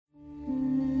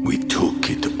We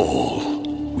took it all.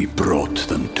 We brought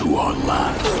them to our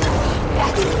land.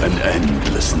 An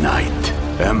endless night,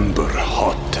 ember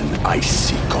hot and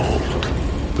icy cold.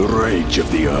 The rage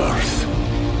of the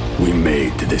earth. We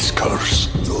made this curse.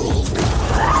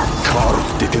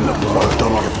 Carved it in the blood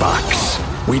on our backs.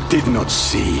 We did not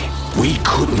see. We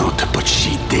could not, but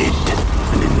she did.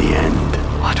 And in the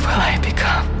end... What will I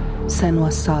become?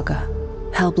 Senua's Saga.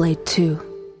 Hellblade 2.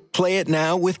 Play it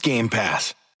now with Game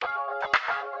Pass.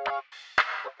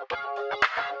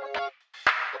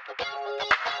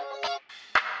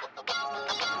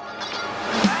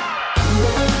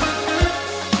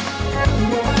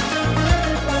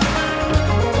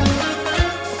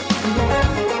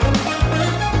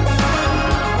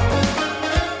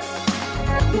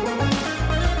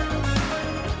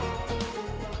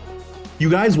 You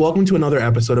guys, welcome to another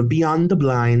episode of Beyond the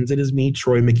Blinds. It is me,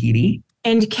 Troy McKeady.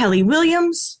 And Kelly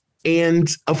Williams. And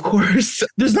of course,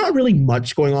 there's not really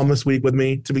much going on this week with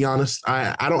me, to be honest.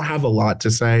 I don't have a lot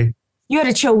to say. You had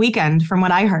a chill weekend, from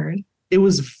what I heard. It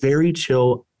was very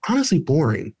chill, honestly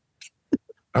boring.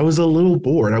 I was a little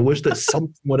bored. I wish that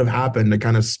something would have happened to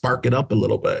kind of spark it up a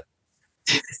little bit.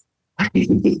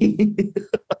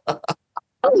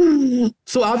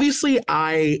 So obviously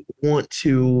I want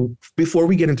to, before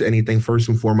we get into anything, first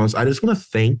and foremost, I just want to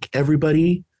thank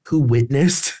everybody who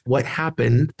witnessed what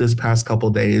happened this past couple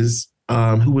days,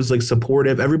 who was like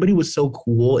supportive. Everybody was so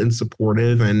cool and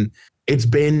supportive, and it's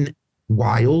been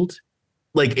wild.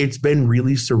 Like, it's been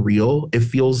really surreal. It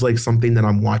feels like something that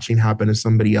I'm watching happen to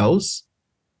somebody else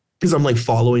because I'm like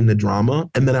following the drama.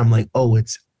 And then I'm like, I'm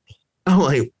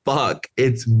like, fuck,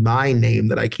 it's my name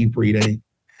that I keep reading.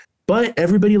 But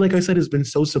everybody, like I said, has been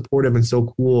so supportive and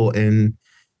so cool. And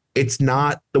it's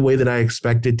not the way that I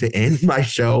expected to end my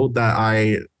show that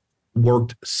I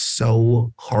worked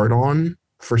so hard on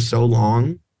for so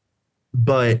long.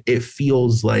 But it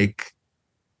feels like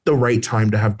the right time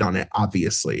to have done it,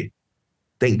 obviously.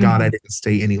 Thank God I didn't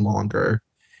stay any longer.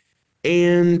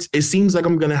 And it seems like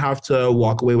I'm going to have to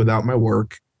walk away without my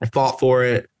work. I fought for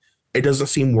it. It doesn't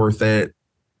seem worth it.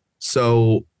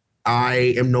 So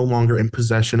I am no longer in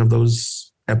possession of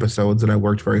those episodes that I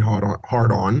worked very hard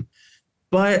on,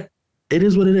 but it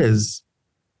is what it is.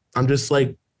 I'm just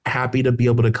like happy to be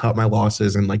able to cut my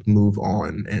losses and like move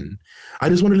on. And I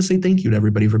just wanted to say thank you to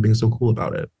everybody for being so cool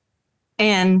about it.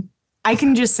 And I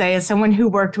can just say, as someone who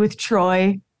worked with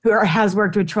Troy, has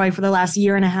worked with Troy for the last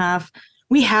year and a half,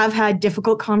 we have had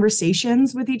difficult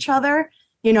conversations with each other.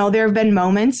 You know, there have been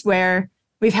moments where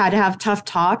we've had to have tough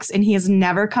talks, and he has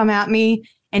never come at me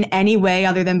in any way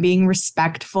other than being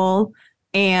respectful.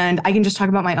 And I can just talk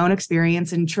about my own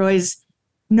experience. And Troy's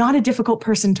not a difficult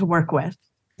person to work with.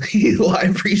 Well, I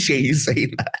appreciate you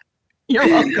saying that. You're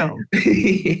welcome.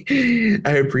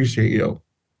 I appreciate you.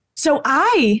 So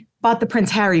I bought the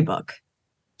Prince Harry book.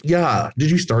 Yeah. Did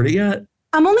you start it yet?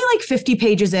 I'm only like 50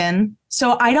 pages in,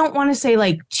 so I don't want to say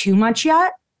like too much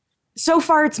yet. So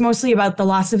far, it's mostly about the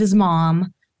loss of his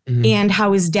mom and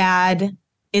how his dad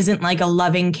isn't like a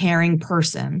loving, caring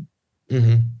person.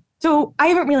 So I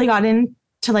haven't really gotten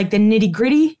to like the nitty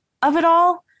gritty of it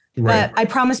all, but I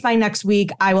promise by next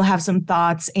week I will have some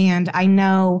thoughts. And I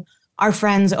know our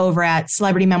friends over at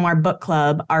Celebrity Memoir Book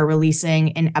Club are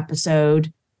releasing an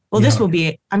episode. Well, this will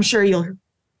be, I'm sure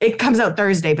it comes out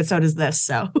Thursday, but so does this.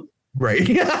 So. Right.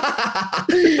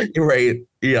 Right.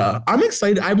 Yeah. I'm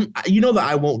excited. You know that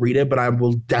I won't read it, but I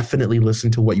will definitely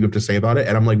listen to what you have to say about it.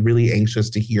 And I'm like really anxious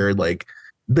to hear like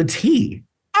the tea.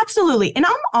 Absolutely. And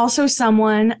I'm also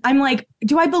someone, I'm like,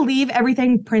 do I believe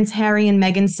everything Prince Harry and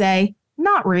Meghan say?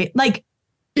 Not really. Like,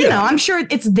 you know, I'm sure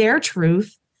it's their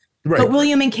truth. Right. But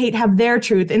William and Kate have their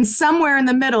truth. And somewhere in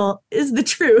the middle is the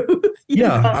truth.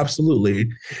 Yeah, absolutely.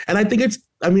 And I think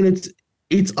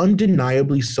it's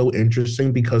undeniably so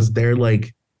interesting because they're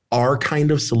like our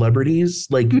kind of celebrities.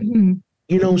 Like, you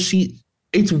know,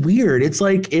 it's weird. It's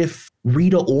like if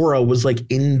Rita Ora was like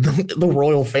in the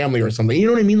royal family or something. You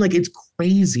know what I mean? Like, it's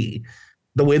crazy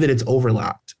the way that it's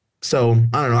overlapped. So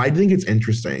I don't know. I think it's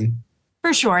interesting.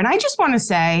 For sure. And I just want to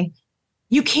say,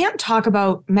 you can't talk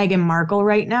about Meghan Markle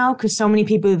right now because so many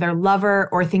people either love her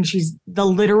or think she's the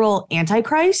literal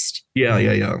Antichrist.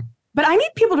 Yeah. But I need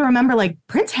people to remember, like,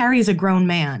 Prince Harry is a grown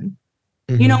man.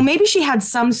 You know, maybe she had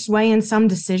some sway in some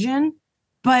decision,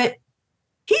 but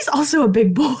he's also a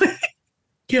big boy.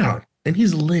 Yeah. And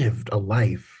he's lived a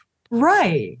life.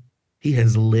 Right. He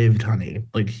has lived, honey.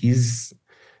 Like, he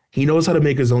knows how to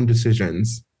make his own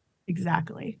decisions.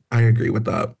 Exactly. I agree with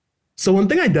that. So one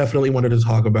thing I definitely wanted to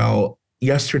talk about,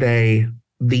 yesterday,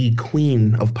 the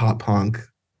queen of pop punk,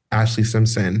 Ashlee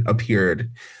Simpson, appeared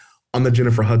on the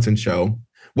Jennifer Hudson show,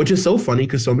 which is so funny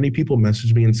because so many people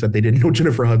messaged me and said they didn't know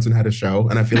Jennifer Hudson had a show.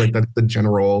 And I feel like that's the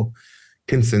general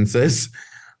consensus.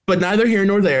 But neither here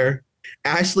nor there.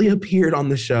 Ashley appeared on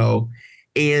the show,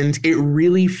 and it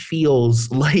really feels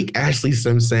like Ashley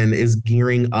Simpson is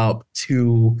gearing up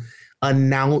to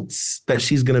announce that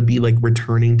she's going to be like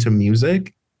returning to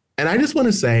music. And I just want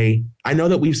to say, I know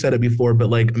that we've said it before, but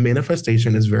like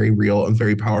manifestation is very real and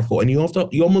very powerful. And you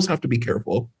almost have to be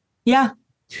careful. Yeah.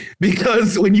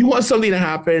 Because when you want something to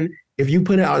happen, if you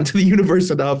put it out into the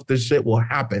universe enough, the shit will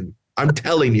happen. I'm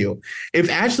telling you, if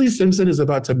Ashley Simpson is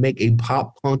about to make a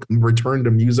pop punk return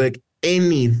to music,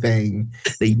 anything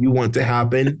that you want to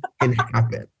happen can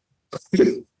happen.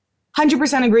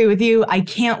 100% agree with you. I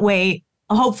can't wait.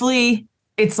 Hopefully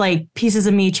it's like Pieces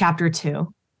of Me chapter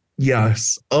 2.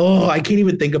 Yes. Oh, I can't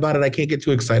even think about it. I can't get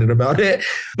too excited about it.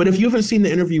 But if you haven't seen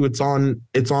the interview, it's on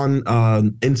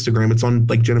Instagram. It's on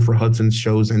like Jennifer Hudson's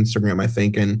show's Instagram, I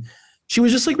think. And she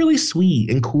was just like really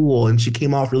sweet and cool. And she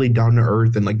came off really down to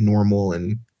earth and like normal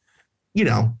and, you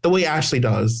know, the way Ashley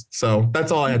does. So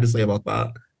that's all I had to say about that.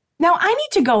 Now I need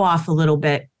to go off a little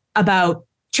bit about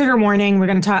trigger warning. I'm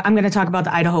going to talk about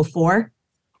the Idaho 4.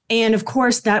 And of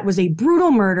course, that was a brutal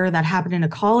murder that happened in a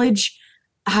college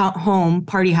home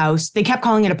party house. They kept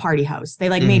calling it a party house. They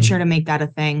made sure to make that a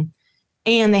thing.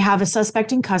 And they have a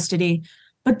suspect in custody.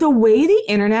 But the way the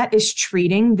internet is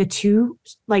treating the two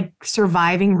like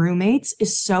surviving roommates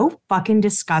is so fucking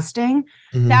disgusting.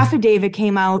 The affidavit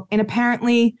came out, and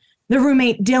apparently the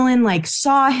roommate Dylan like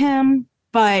saw him,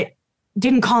 but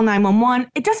didn't call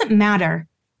 911. It doesn't matter,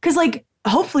 because like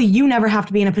hopefully you never have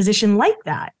to be in a position like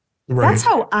that. Right. That's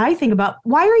how I think about,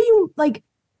 why are you like,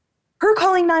 her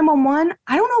calling 911,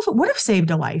 I don't know if it would have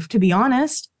saved a life, to be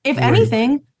honest. If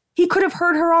anything, he could have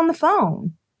heard her on the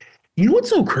phone. You know what's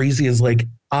so crazy is like,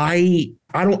 I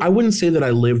wouldn't say that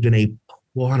I lived in a,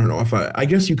 well, I don't know if I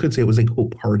guess you could say it was like a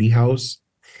party house.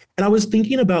 And I was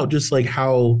thinking about just like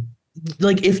how,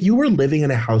 like if you were living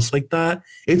in a house like that,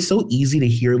 it's so easy to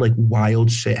hear like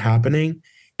wild shit happening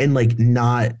and like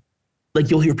not,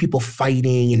 like you'll hear people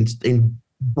fighting and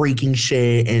breaking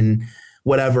shit and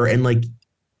whatever. And like,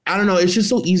 I don't know. It's just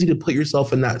so easy to put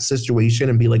yourself in that situation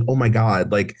and be like, oh my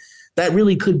God, like that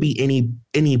really could be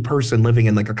any person living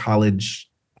in like a college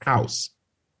house.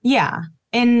 Yeah.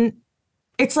 And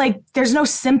it's like, there's no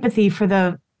sympathy for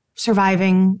the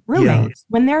surviving roommates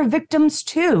when they're victims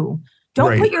too.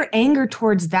 Don't put your anger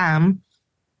towards them.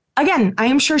 Again, I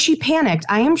am sure she panicked.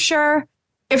 I am sure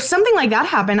if something like that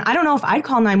happened, I don't know if I'd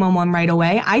call 911 right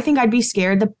away. I think I'd be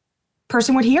scared the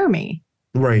person would hear me.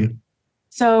 Right.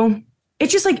 So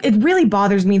it's just like, it really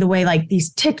bothers me the way like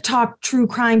these TikTok true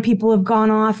crime people have gone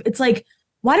off. It's like,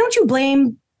 why don't you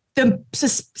blame the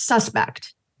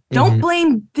suspect? Don't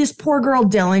blame this poor girl,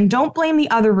 Dylan. Don't blame the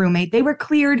other roommate. They were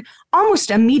cleared almost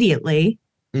immediately.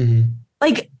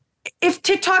 Like if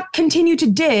TikTok continued to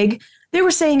dig, they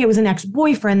were saying it was an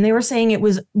ex-boyfriend. They were saying it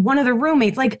was one of the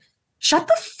roommates. Like, shut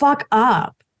the fuck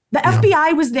up. The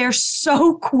FBI was there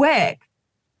so quick.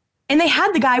 And they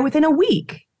had the guy within a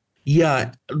week.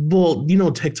 Yeah. Well, you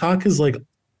know, TikTok has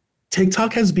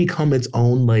become its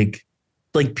own, like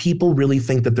people really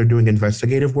think that they're doing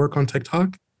investigative work on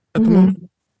TikTok at the moment.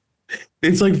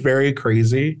 It's like very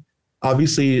crazy.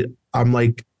 Obviously, I'm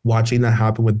like watching that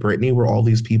happen with Britney, where all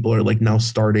these people are like now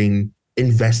starting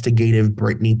investigative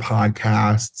Britney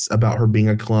podcasts about her being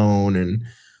a clone and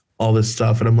all this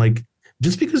stuff. And I'm like,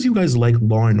 just because you guys like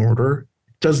Law and Order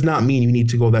does not mean you need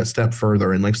to go that step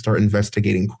further and like start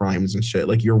investigating crimes and shit.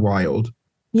 Like, you're wild.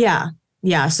 Yeah.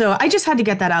 Yeah. So I just had to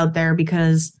get that out there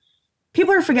because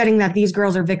people are forgetting that these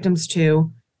girls are victims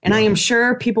too. And I am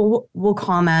sure people will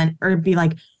comment or be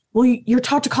like, well, you're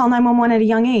taught to call 911 at a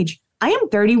young age. I am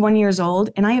 31 years old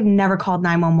and I have never called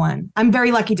 911. I'm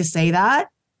very lucky to say that.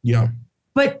 Yeah.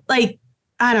 But like,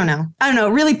 I don't know.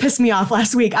 It really pissed me off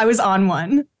last week. I was on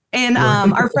one. And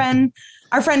our friend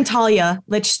Talia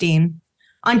Lichstein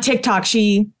on TikTok,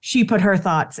 she put her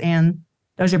thoughts, and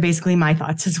those are basically my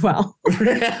thoughts as well.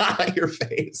 Your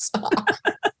face.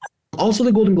 Also,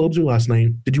 the Golden Globes were last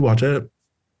night. Did you watch it?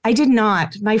 I did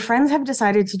not. My friends have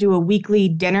decided to do a weekly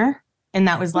dinner, and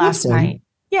that was last night.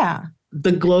 Yeah.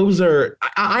 The Globes are,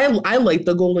 I like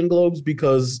the Golden Globes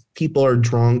because people are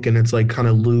drunk and it's like kind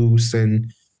of loose,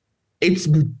 and it's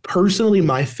personally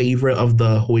my favorite of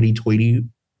the hoity-toity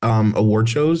award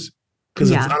shows because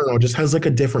it's, I don't know, it just has like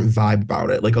a different vibe about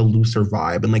it, like a looser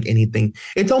vibe, and like anything.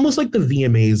 It's almost like the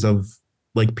VMAs of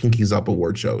like Pinkies Up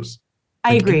award shows.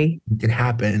 I agree. It can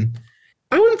happen.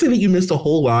 I wouldn't say that you missed a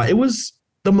whole lot. It was,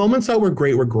 the moments that were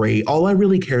great. All I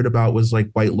really cared about was like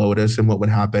White Lotus and what would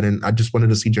happen. And I just wanted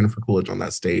to see Jennifer Coolidge on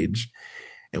that stage.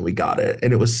 and we got it.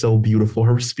 And it was so beautiful.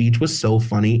 Her speech was so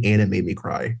funny and it made me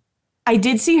cry. I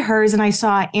did see hers and I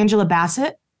saw Angela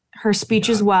Bassett, her speech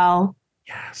as well.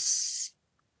 Yes.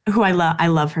 Who I love. I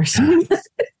love her so much.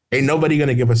 Ain't nobody going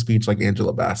to give a speech like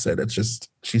Angela Bassett. It's just,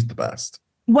 she's the best.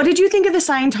 What did you think of the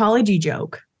Scientology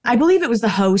joke? I believe it was the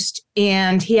host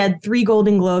and he had 3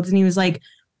 Golden Globes and he was like,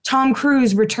 Tom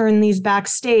Cruise returned these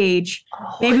backstage.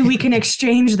 Maybe we can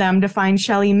exchange them to find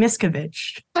Shelly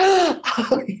Miskovich.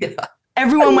 Oh, yeah.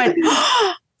 Everyone went,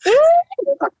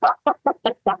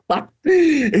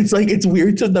 it's like, it's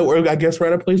weird to know, I guess we're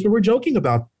at a place where we're joking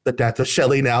about the death of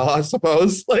Shelly now, I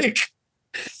suppose. Like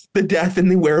the death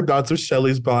and the whereabouts of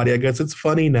Shelly's body. I guess it's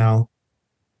funny now.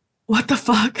 what the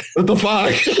fuck? What the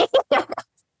fuck?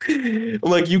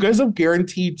 Like, you guys have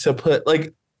guaranteed to put,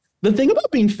 like, the thing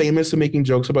about being famous and making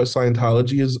jokes about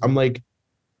Scientology is I'm like,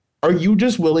 are you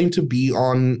just willing to be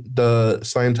on the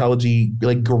Scientology,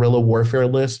 like, guerrilla warfare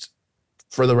list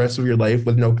for the rest of your life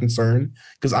with no concern?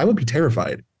 Because I would be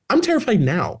terrified. I'm terrified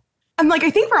now. I'm like,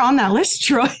 I think we're on that list,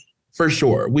 Troy. For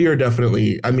sure. We are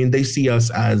definitely, I mean, they see us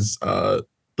as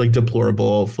like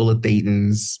deplorable, full of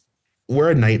Daytons.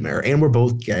 We're a nightmare. And we're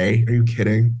both gay. Are you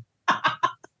kidding?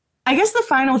 I guess the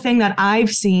final thing that I've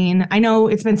seen, I know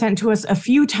it's been sent to us a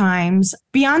few times.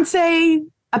 Beyonce,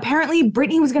 apparently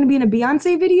Britney was going to be in a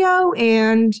Beyonce video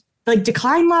and like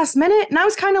declined last minute. And I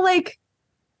was kind of like,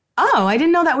 oh, I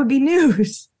didn't know that would be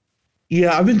news.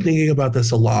 Yeah, I've been thinking about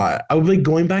this a lot. I was like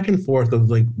going back and forth of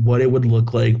like what it would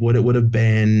look like, what it would have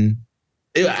been.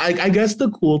 I guess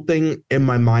the cool thing in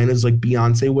my mind is like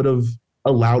Beyonce would have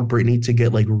allowed Britney to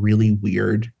get like really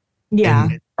weird. Yeah.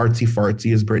 And artsy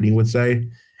fartsy, as Britney would say.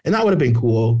 And that would have been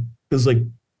cool because like,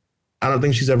 I don't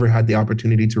think she's ever had the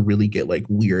opportunity to really get like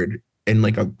weird and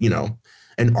like a, you know,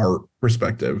 an art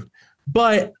perspective.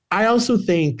 But I also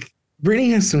think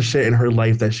Britney has some shit in her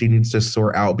life that she needs to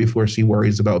sort out before she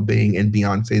worries about being in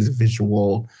Beyonce's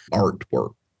visual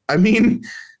artwork. I mean,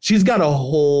 she's got a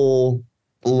whole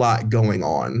lot going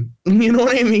on. You know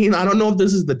what I mean? I don't know if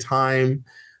this is the time.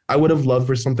 I would have loved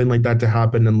for something like that to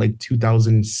happen in like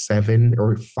 2007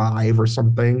 or 5 or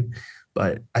something.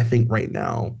 But I think right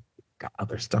now, got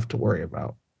other stuff to worry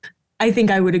about. I think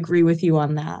I would agree with you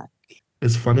on that.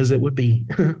 As fun as it would be.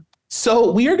 So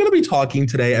we are going to be talking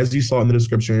today, as you saw in the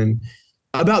description,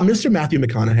 about Mr. Matthew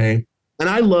McConaughey. And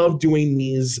I love doing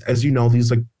these, as you know,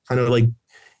 these like kind of like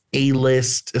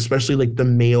A-list, especially like the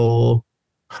male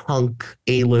hunk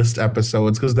A-list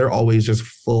episodes, because they're always just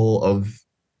full of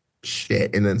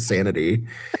shit and insanity.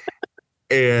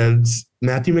 And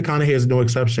Matthew McConaughey is no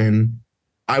exception.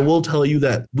 I will tell you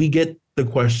that we get the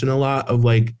question a lot of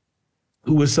like,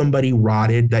 who is somebody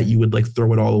rotted that you would like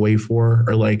throw it all away for?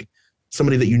 Or like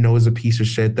somebody that you know is a piece of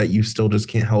shit that you still just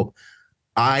can't help.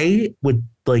 I would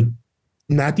like,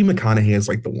 Matthew McConaughey is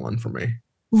like the one for me.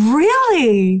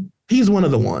 Really? He's one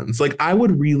of the ones. Like, I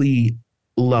would really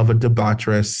love a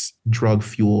debaucherous,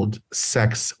 drug-fueled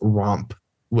sex romp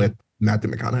with Matthew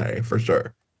McConaughey for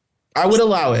sure. I would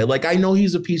allow it. Like, I know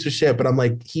he's a piece of shit, but I'm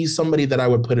like, he's somebody that I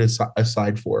would put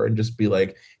aside for and just be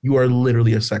like, you are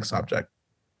literally a sex object.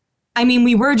 I mean,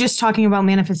 we were just talking about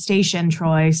manifestation,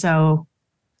 Troy. So,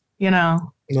 you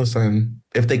know. Listen,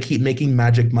 if they keep making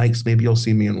Magic Mics, maybe you'll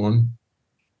see me in one.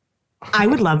 I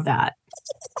would love that.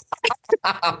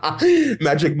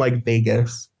 Magic Mike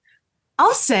Vegas.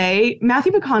 I'll say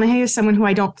Matthew McConaughey is someone who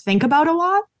I don't think about a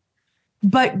lot.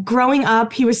 But growing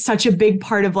up, he was such a big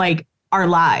part of like our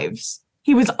lives.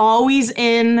 He was always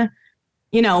in,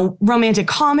 you know, romantic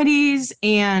comedies,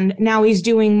 and now he's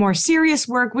doing more serious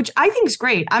work, which I think is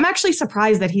great. I'm actually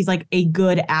surprised that he's like a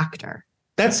good actor.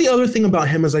 That's the other thing about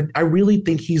him is I really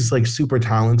think he's like super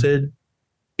talented,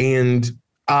 and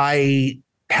I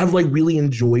have like really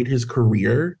enjoyed his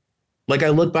career. Like, I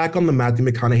look back on the Matthew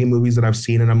McConaughey movies that I've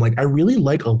seen, and I'm like, I really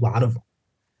like a lot of them.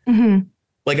 Mm-hmm.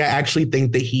 Like, I actually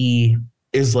think that he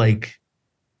is like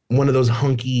one of those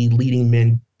hunky leading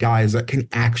men guys that can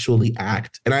actually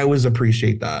act. And I always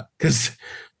appreciate that because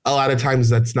a lot of times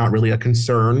that's not really a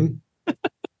concern.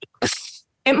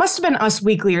 It must have been Us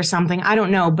Weekly or something. I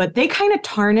don't know. But they kind of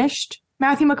tarnished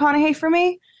Matthew McConaughey for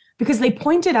me because they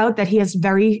pointed out that he has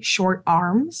very short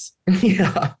arms.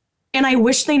 Yeah. And I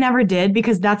wish they never did,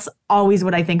 because that's always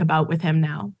what I think about with him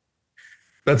now.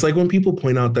 That's like when people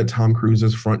point out that Tom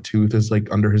Cruise's front tooth is like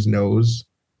under his nose.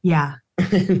 Yeah.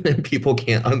 And people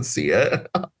can't unsee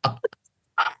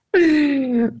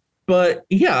it. But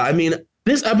yeah, I mean,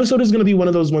 this episode is going to be one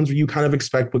of those ones where you kind of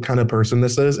expect what kind of person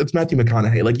this is. It's Matthew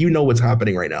McConaughey. Like, you know what's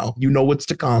happening right now. You know what's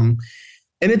to come.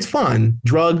 And it's fun.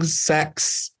 Drugs,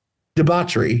 sex,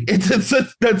 debauchery.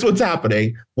 That's what's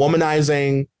happening.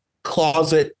 Womanizing,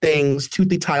 closet things,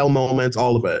 toothy tile moments,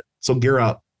 all of it. So gear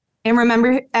up. And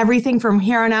remember, everything from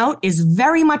here on out is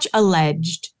very much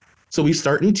alleged. So we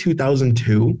start in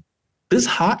 2002. This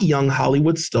hot young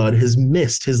Hollywood stud has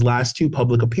missed his last 2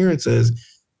 public appearances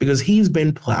because he's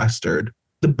been plastered.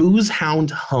 The booze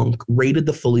hound hunk raided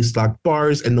the fully stocked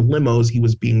bars and the limos he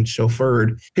was being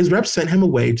chauffeured. His reps sent him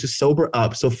away to sober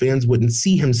up so fans wouldn't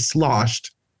see him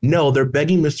sloshed. No, they're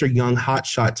begging Mr. Young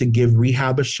Hotshot to give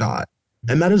rehab a shot.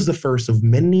 And that is the first of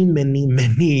many, many,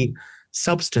 many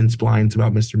substance blinds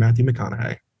about Mr. Matthew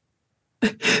McConaughey.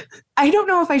 I don't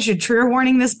know if I should trigger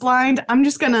warning this blind. I'm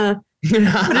just going to put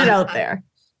it out there.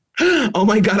 Oh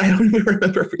my God, I don't even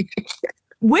remember reading it.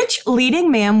 Which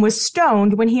leading man was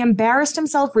stoned when he embarrassed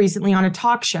himself recently on a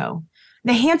talk show?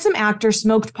 The handsome actor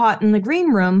smoked pot in the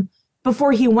green room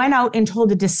before he went out and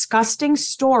told a disgusting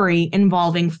story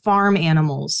involving farm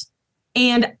animals.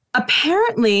 And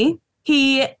apparently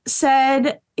he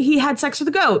said he had sex with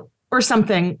a goat or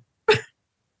something.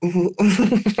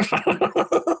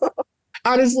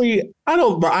 Honestly, I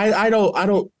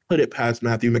don't put it past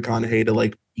Matthew McConaughey to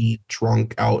like be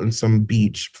drunk out in some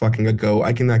beach fucking a goat.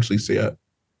 I can actually see it.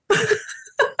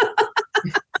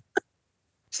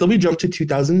 So we jump to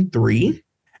 2003.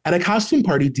 At a costume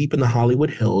party deep in the Hollywood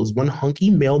Hills, one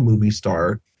hunky male movie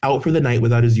star, out for the night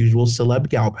without his usual celeb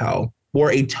gal pal,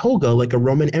 wore a toga like a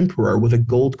Roman emperor with a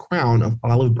gold crown of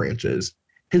olive branches.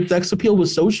 His sex appeal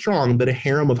was so strong that a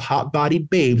harem of hot-bodied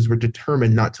babes were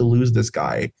determined not to lose this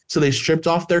guy. So they stripped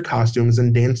off their costumes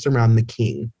and danced around the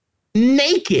king.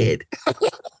 Naked!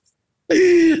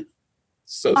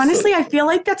 So honestly, I feel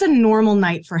like that's a normal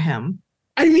night for him.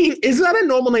 I mean, is that a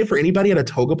normal night for anybody at a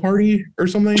toga party or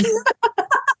something?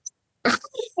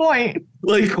 Point.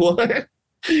 Like what?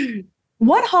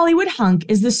 What Hollywood hunk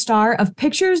is the star of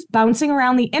pictures bouncing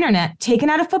around the internet taken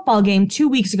at a football game 2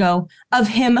 weeks ago of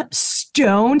him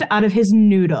stoned out of his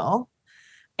noodle?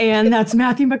 And that's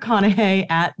Matthew McConaughey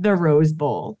at the Rose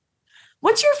Bowl.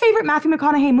 What's your favorite Matthew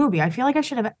McConaughey movie? I feel like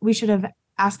we should have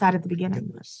asked that at the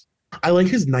beginning. I like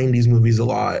his 90s movies a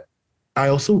lot. I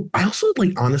also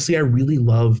like, honestly, I really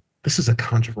love, this is a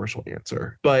controversial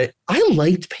answer, but I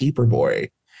liked Paperboy.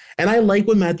 And I like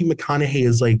when Matthew McConaughey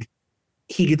is like,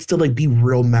 he gets to like be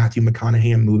real Matthew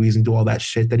McConaughey in movies and do all that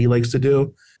shit that he likes to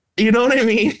do. You know what I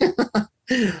mean?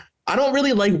 I don't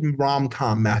really like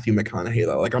rom-com Matthew McConaughey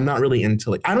though. Like I'm not really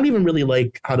into like, I don't even really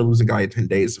like How to Lose a Guy in 10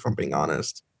 Days, if I'm being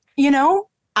honest. You know,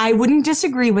 I wouldn't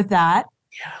disagree with that.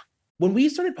 Yeah. When we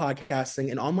started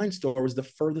podcasting, an online store was the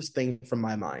furthest thing from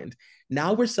my mind.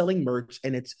 Now we're selling merch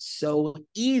and it's so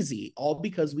easy, all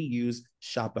because we use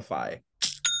Shopify.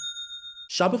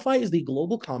 Shopify is the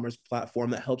global commerce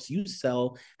platform that helps you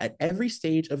sell at every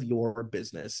stage of your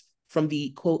business. From the,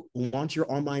 quote, launch your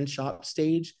online shop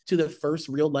stage to the first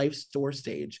real life store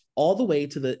stage, all the way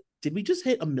to the, did we just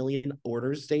hit 1 million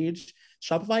orders stage?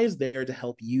 Shopify is there to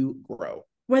help you grow.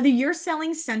 Whether you're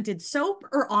selling scented soap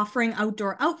or offering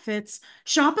outdoor outfits,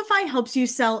 Shopify helps you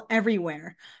sell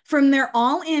everywhere. From their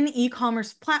all-in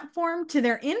e-commerce platform to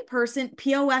their in-person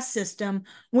POS system,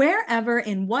 wherever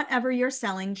and whatever you're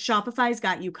selling, Shopify's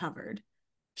got you covered.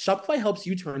 Shopify helps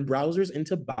you turn browsers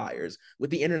into buyers with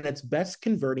the internet's best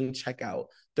converting checkout,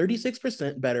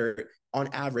 36% better on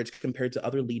average compared to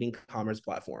other leading commerce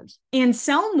platforms. And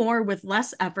sell more with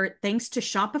less effort thanks to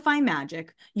Shopify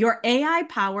Magic, your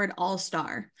AI-powered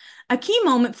all-star. A key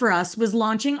moment for us was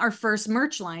launching our first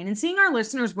merch line and seeing our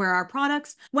listeners wear our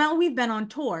products while we've been on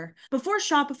tour. Before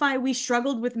Shopify, we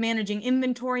struggled with managing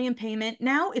inventory and payment.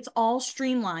 Now it's all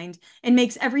streamlined and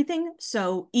makes everything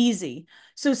so easy.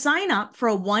 So sign up for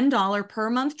a $1 per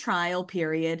month trial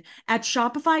period at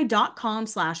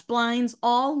shopify.com/blinds,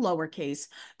 all lowercase.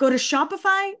 Go to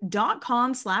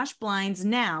shopify.com/blinds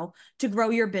now to grow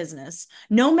your business.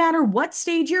 No matter what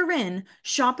stage you're in,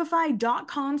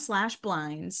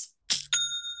 shopify.com/blinds.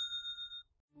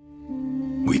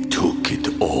 We took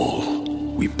it all.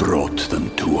 We brought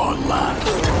them to our land.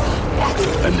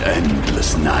 An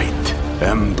endless night,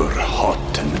 ember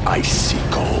hot and icy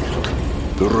cold.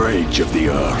 The rage of the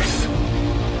earth.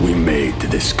 We made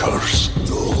this curse.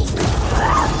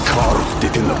 Carved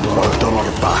it in the blood on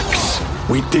our backs.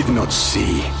 We did not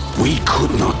see. We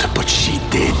could not, but she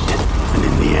did. And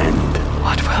in the end,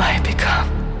 What will I become?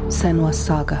 Senua's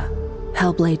Saga.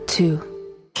 Hellblade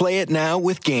 2. Play it now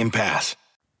with Game Pass.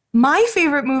 My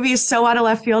favorite movie is so out of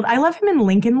left field. I love him in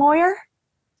Lincoln Lawyer.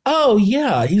 Oh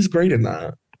yeah, he's great in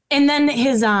that. And then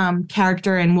his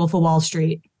character in Wolf of Wall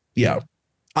Street. Yeah.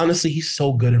 Honestly, he's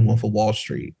so good in Wolf of Wall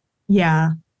Street.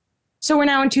 Yeah. So we're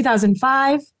now in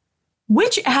 2005.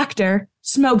 Which actor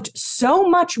smoked so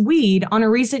much weed on a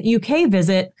recent UK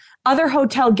visit, other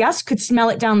hotel guests could smell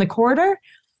it down the corridor?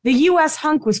 The U.S.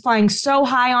 hunk was flying so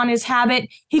high on his habit,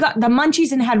 he got the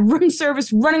munchies and had room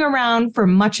service running around for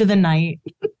much of the night.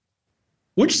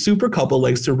 Which super couple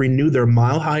likes to renew their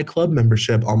Mile High Club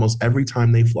membership almost every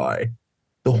time they fly?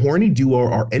 The horny duo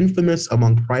are infamous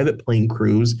among private plane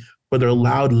crews for their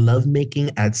loud lovemaking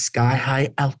at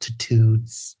sky-high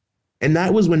altitudes. And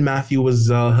that was when Matthew was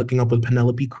hooking up with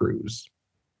Penelope Cruz.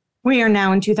 We are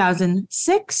now in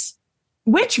 2006.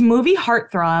 Which movie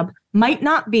heartthrob might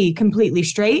not be completely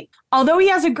straight, although he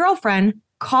has a girlfriend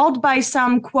called by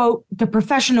some, quote, the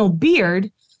professional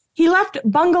beard? He left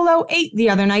Bungalow 8 the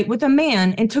other night with a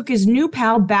man and took his new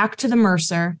pal back to the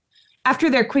Mercer. After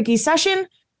their quickie session,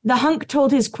 the hunk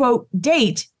told his, quote,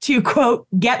 date to, quote,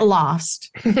 get lost.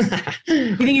 You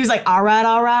think he was like, all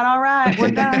right, we're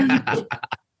done?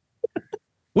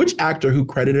 Which actor who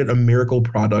credited a miracle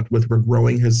product with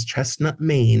regrowing his chestnut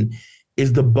mane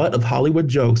is the butt of Hollywood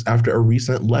jokes after a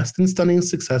recent less than stunning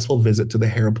successful visit to the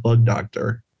hair plug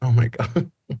doctor? Oh my God.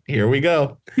 Here we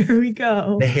go. Here we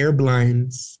go. The hair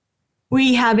blinds.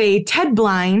 We have a Ted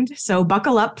blind, so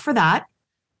buckle up for that.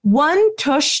 One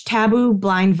tush taboo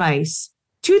blind vice.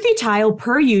 Toothy Tile,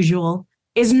 per usual,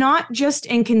 is not just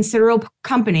in considerable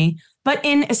company, but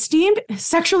in esteemed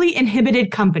sexually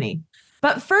inhibited company.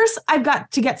 But first, I've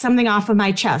got to get something off of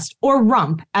my chest, or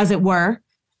rump, as it were.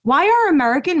 Why are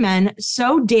American men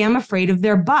so damn afraid of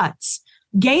their butts?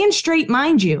 Gay and straight,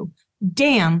 mind you.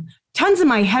 Damn, tons of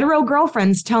my hetero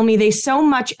girlfriends tell me they so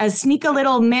much as sneak a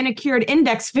little manicured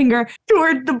index finger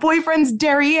toward the boyfriend's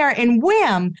derriere, and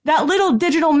wham, that little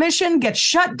digital mission gets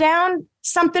shut down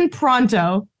something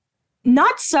pronto.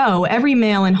 Not so every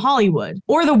male in Hollywood,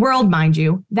 or the world, mind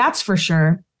you, that's for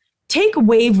sure. Take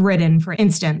Wave Ridden, for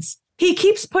instance. He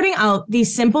keeps putting out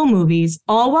these simple movies,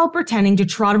 all while pretending to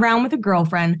trot around with a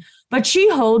girlfriend, but she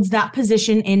holds that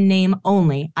position in name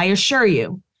only, I assure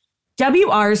you.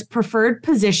 WR's preferred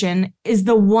position is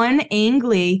the one Ang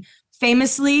Lee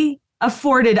famously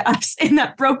afforded us in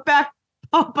that Brokeback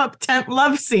pop-up tent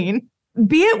love scene.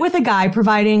 Be it with a guy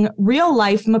providing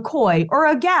real-life McCoy or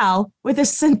a gal with a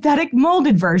synthetic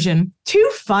molded version. Too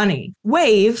funny.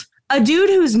 Wave, a dude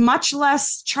who's much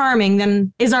less charming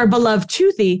than is our beloved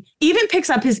Toothy, even picks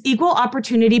up his equal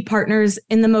opportunity partners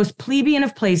in the most plebeian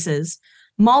of places.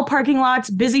 Mall parking lots,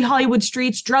 busy Hollywood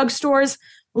streets, drugstores,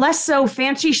 less so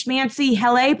fancy schmancy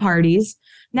LA parties.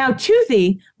 Now,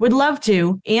 Toothy would love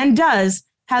to, and does,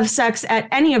 have sex at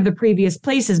any of the previous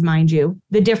places, mind you.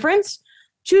 The difference?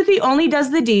 Toothy only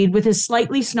does the deed with his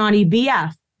slightly snotty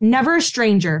BF. Never a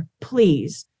stranger,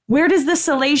 please. Where does the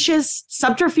salacious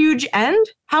subterfuge end?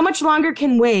 How much longer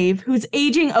can Wave, who's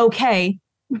aging okay,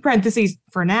 parentheses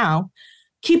for now,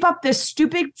 keep up this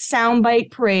stupid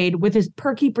soundbite parade with his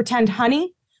perky pretend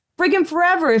honey? Friggin'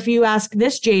 forever, if you ask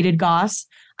this jaded goss.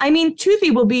 I mean,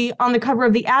 Toothy will be on the cover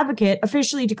of The Advocate,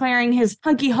 officially declaring his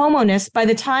hunky homo-ness by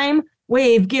the time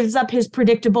Wave gives up his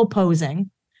predictable posing.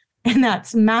 And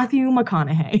that's Matthew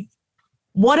McConaughey.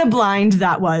 What a blind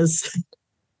that was.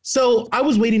 So I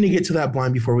was waiting to get to that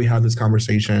blind before we had this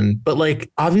conversation. But like,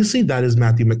 obviously that is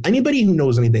anybody who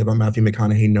knows anything about Matthew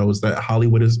McConaughey knows that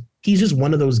Hollywood he's just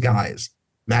one of those guys.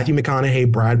 Matthew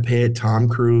McConaughey, Brad Pitt, Tom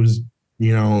Cruise,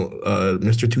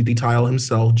 Mr. Toothy Tile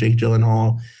himself, Jake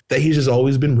Gyllenhaal, that he's just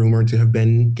always been rumored to have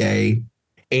been gay.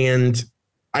 And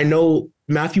I know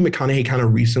Matthew McConaughey kind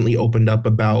of recently opened up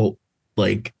about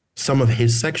like some of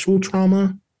his sexual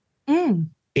trauma.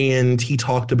 And he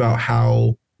talked about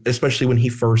how, especially when he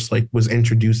first like was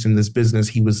introduced in this business,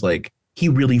 he was like, he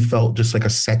really felt just like a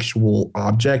sexual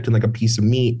object and like a piece of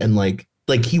meat. And like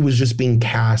he was just being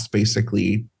cast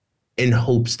basically in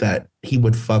hopes that he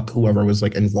would fuck whoever was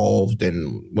like involved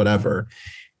in whatever.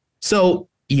 So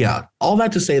yeah, all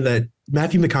that to say that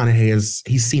Matthew McConaughey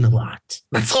he's seen a lot.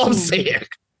 That's all I'm saying.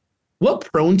 What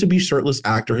prone to be shirtless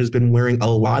actor has been wearing a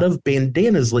lot of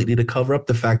bandanas lately to cover up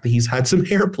the fact that he's had some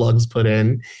hair plugs put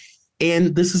in?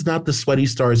 And this is not the sweaty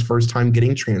star's first time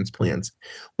getting transplants.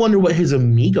 Wonder what his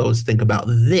amigos think about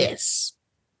this.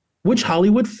 Which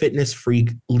Hollywood fitness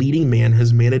freak leading man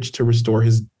has managed to restore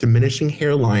his diminishing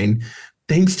hairline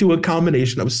thanks to a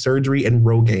combination of surgery and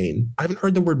Rogaine? I haven't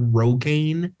heard the word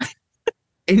Rogaine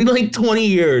in like 20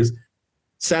 years.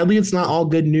 Sadly, it's not all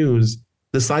good news.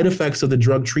 The side effects of the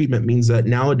drug treatment means that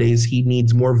nowadays he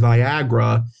needs more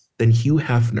Viagra than Hugh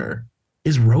Hefner.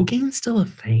 Is Rogaine still a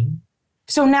thing?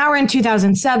 So now we're in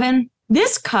 2007.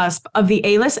 This cusp of the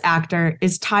A-list actor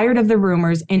is tired of the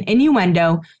rumors and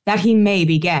innuendo that he may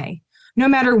be gay. No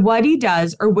matter what he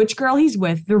does or which girl he's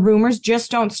with, the rumors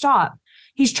just don't stop.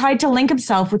 He's tried to link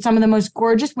himself with some of the most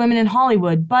gorgeous women in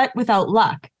Hollywood, but without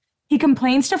luck. He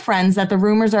complains to friends that the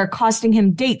rumors are costing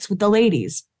him dates with the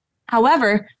ladies.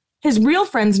 However, His real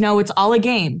friends know it's all a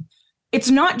game. It's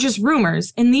not just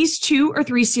rumors. And these 2 or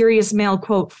 3 serious male,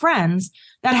 quote, friends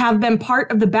that have been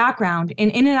part of the background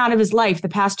and in and out of his life the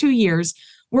past 2 years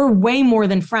were way more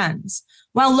than friends.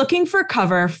 While looking for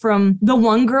cover from the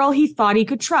one girl he thought he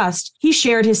could trust, he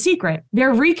shared his secret.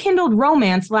 Their rekindled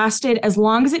romance lasted as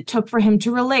long as it took for him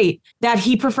to relate that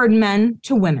he preferred men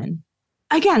to women.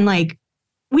 Again, like,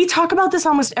 we talk about this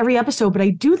almost every episode, but I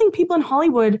do think people in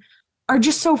Hollywood are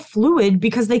just so fluid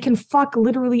because they can fuck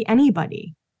literally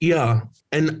anybody. Yeah.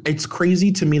 And it's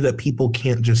crazy to me that people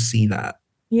can't just see that.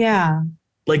 Yeah.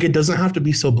 Like, it doesn't have to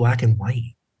be so black and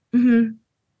white. Mm-hmm.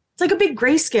 It's like a big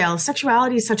grayscale.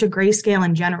 Sexuality is such a grayscale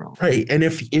in general. Right. And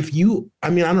if you, I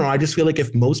mean, I don't know. I just feel like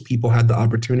if most people had the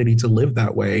opportunity to live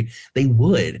that way, they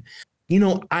would. You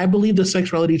know, I believe that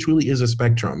sexuality truly is a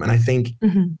spectrum. And I think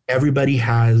everybody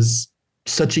has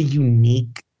such a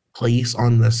unique place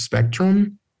on the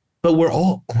spectrum, but we're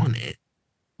all on it.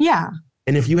 Yeah.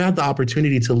 And if you had the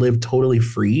opportunity to live totally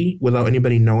free without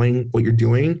anybody knowing what you're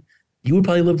doing, you would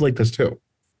probably live like this too.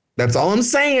 That's all I'm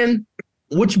saying.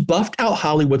 Which buffed out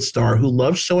Hollywood star who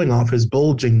loves showing off his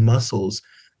bulging muscles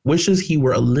wishes he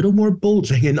were a little more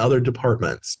bulging in other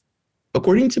departments.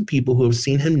 According to people who have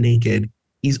seen him naked,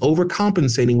 he's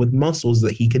overcompensating with muscles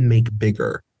that he can make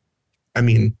bigger. I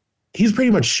mean, he's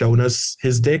pretty much shown us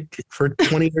his dick for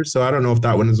 20 years, so I don't know if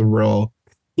that one is a real,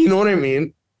 you know what I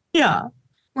mean? Yeah.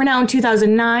 We're now in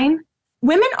 2009.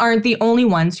 Women aren't the only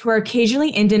ones who are occasionally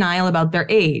in denial about their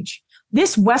age.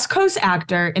 This West Coast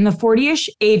actor in the 40-ish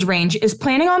age range is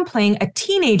planning on playing a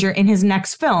teenager in his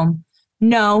next film.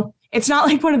 No, it's not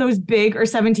like one of those Big or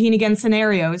 17 Again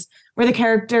scenarios where the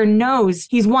character knows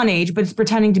he's one age but is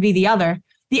pretending to be the other.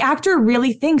 The actor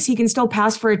really thinks he can still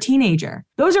pass for a teenager.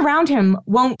 Those around him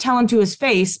won't tell him to his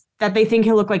face that they think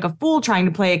he'll look like a fool trying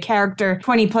to play a character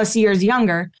 20 plus years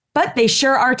younger, but they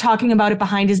sure are talking about it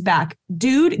behind his back.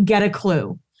 Dude, get a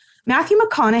clue. Matthew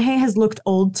McConaughey has looked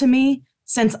old to me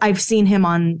since I've seen him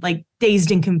on like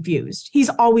Dazed and Confused. He's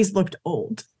always looked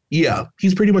old. Yeah,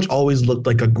 he's pretty much always looked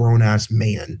like a grown-ass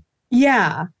man.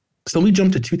 Yeah. So we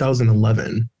jump to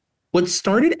 2011. What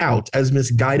started out as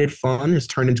misguided fun has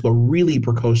turned into a really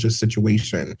precocious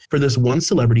situation for this one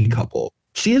celebrity couple.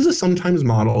 She is a sometimes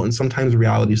model and sometimes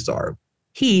reality star.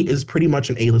 He is pretty much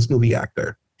an A-list movie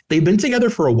actor. They've been together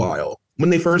for a while. When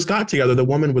they first got together, the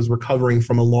woman was recovering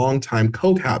from a long-time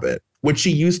coke habit, which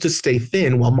she used to stay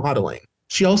thin while modeling.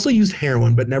 She also used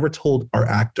heroin, but never told our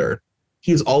actor.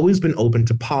 He has always been open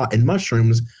to pot and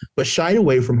mushrooms, but shied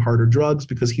away from harder drugs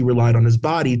because he relied on his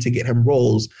body to get him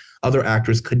roles other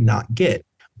actors could not get.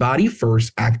 Body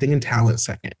first, acting and talent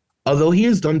second. Although he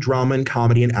has done drama and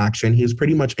comedy and action, he is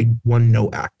pretty much a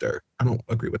one-note actor. I don't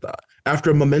agree with that.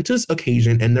 After a momentous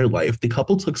occasion in their life, the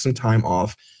couple took some time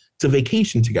off to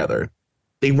vacation together.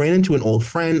 They ran into an old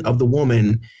friend of the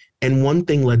woman, and one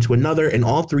thing led to another, and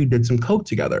all three did some coke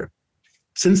together.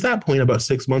 Since that point, about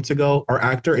 6 months ago, our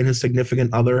actor and his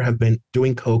significant other have been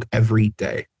doing coke every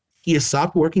day. He has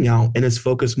stopped working out and is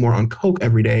focused more on coke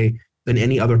every day than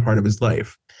any other part of his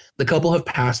life. The couple have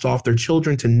passed off their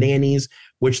children to nannies,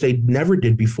 which they never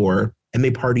did before, and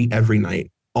they party every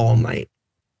night, all night.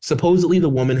 Supposedly, the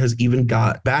woman has even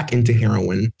got back into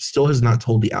heroin, still has not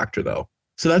told the actor, though.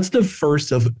 So that's the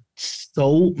first of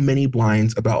so many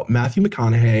blinds about Matthew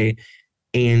McConaughey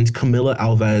and Camila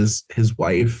Alves, his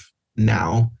wife.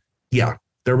 Now, yeah,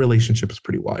 their relationship is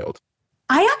pretty wild.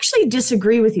 I actually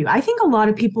disagree with you. I think a lot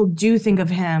of people do think of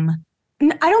him.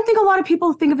 I don't think a lot of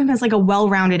people think of him as like a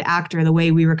well-rounded actor the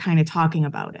way we were kind of talking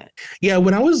about it. Yeah,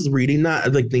 when I was reading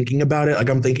that, like thinking about it, like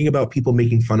I'm thinking about people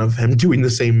making fun of him doing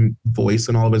the same voice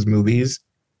in all of his movies.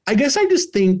 I guess I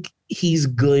just think he's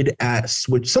good at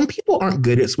switch. Some people aren't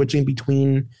good at switching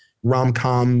between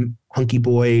rom-com, hunky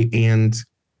boy, and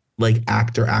like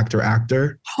actor.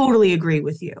 Totally agree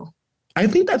with you. I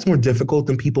think that's more difficult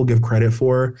than people give credit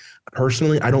for.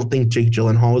 Personally, I don't think Jake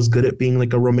Gyllenhaal is good at being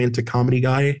like a romantic comedy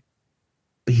guy,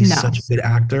 but he's such a good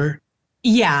actor.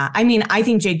 Yeah. I mean, I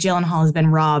think Jake Gyllenhaal has been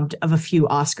robbed of a few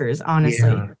Oscars, honestly.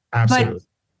 Yeah, absolutely. But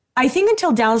I think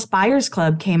until Dallas Buyers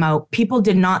Club came out, people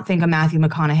did not think of Matthew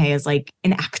McConaughey as like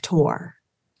an actor.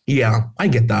 Yeah, I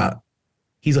get that.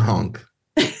 He's a hunk.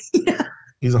 Yeah.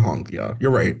 He's a hunk. Yeah,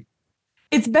 you're right.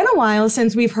 It's been a while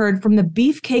since we've heard from the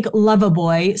beefcake lover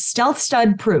boy, stealth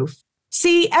stud Proof.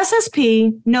 See,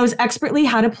 SSP knows expertly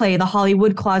how to play the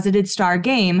Hollywood closeted star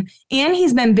game, and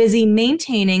he's been busy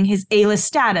maintaining his A-list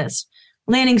status,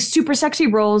 landing super sexy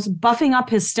roles, buffing up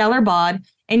his stellar bod,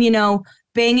 and, you know,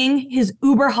 banging his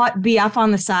uber hot BF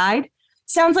on the side.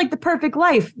 Sounds like the perfect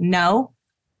life, no?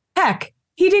 Heck,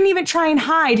 he didn't even try and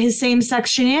hide his same-sex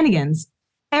shenanigans.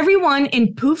 Everyone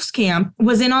in Poof's camp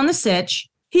was in on the sitch,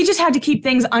 He just had to keep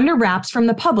things under wraps from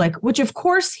the public, which of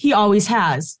course he always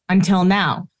has, until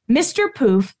now. Mr.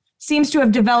 Poof seems to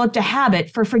have developed a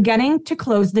habit for forgetting to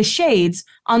close the shades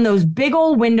on those big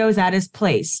old windows at his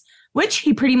place, which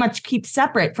he pretty much keeps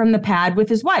separate from the pad with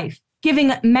his wife,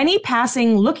 giving many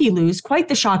passing looky-loos quite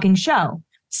the shocking show.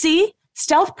 See,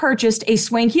 Stealth purchased a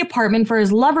swanky apartment for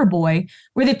his lover boy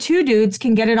where the two dudes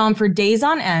can get it on for days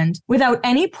on end without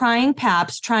any prying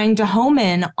paps trying to home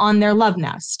in on their love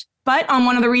nest. But on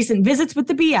one of the recent visits with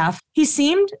the BF, he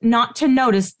seemed not to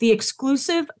notice the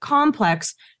exclusive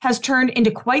complex has turned into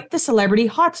quite the celebrity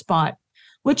hotspot,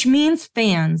 which means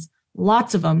fans,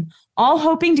 lots of them, all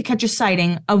hoping to catch a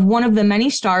sighting of one of the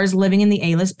many stars living in the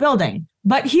A-list building.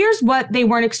 But here's what they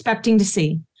weren't expecting to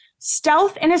see.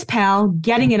 Stealth and his pal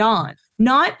getting it on.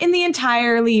 Not in the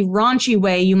entirely raunchy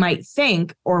way you might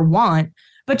think or want,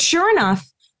 but sure enough,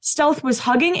 Stealth was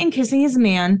hugging and kissing his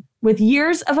man with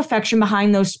years of affection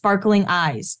behind those sparkling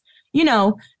eyes. You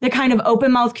know, the kind of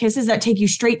open-mouth kisses that take you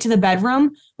straight to the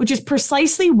bedroom, which is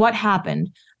precisely what happened.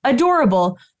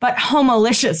 Adorable, but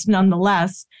homolicious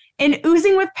nonetheless, and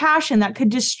oozing with passion that could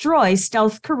destroy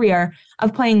Stealth's career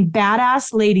of playing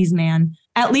badass ladies' man.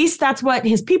 At least that's what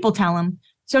his people tell him.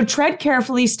 So tread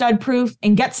carefully, stud proof,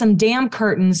 and get some damn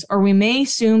curtains, or we may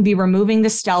soon be removing the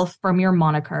Stealth from your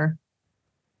moniker.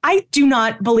 I do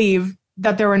not believe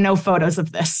that there were no photos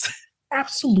of this.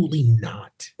 Absolutely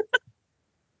not.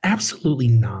 Absolutely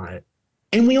not.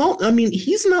 And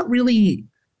he's not really,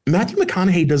 Matthew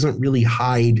McConaughey doesn't really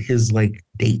hide his like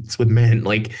dates with men.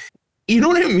 Like, you know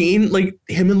what I mean? Like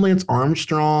him and Lance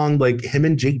Armstrong, like him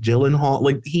and Jake Gyllenhaal,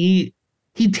 like he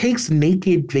takes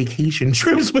naked vacation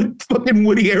trips with fucking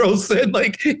Woody Harrelson.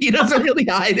 Like he doesn't really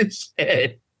hide his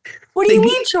shit. What do you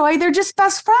mean, Troy? They're just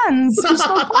best friends who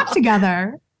smoke pot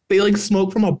together. They like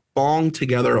smoke from a bong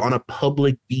together on a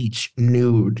public beach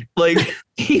nude. Like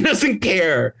he doesn't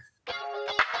care.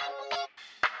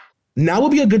 Now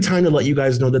would be a good time to let you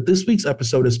guys know that this week's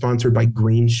episode is sponsored by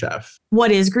Green Chef.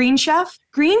 What is Green Chef?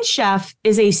 Green Chef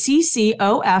is a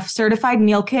CCOF certified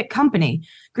meal kit company.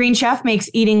 Green Chef makes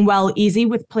eating well easy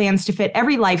with plans to fit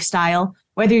every lifestyle,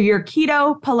 whether you're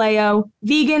keto, paleo,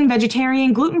 vegan,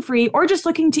 vegetarian, gluten-free, or just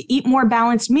looking to eat more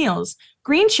balanced meals.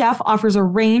 Green Chef offers a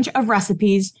range of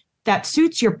recipes that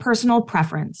suits your personal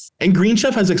preference. And Green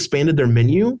Chef has expanded their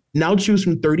menu. Now choose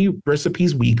from 30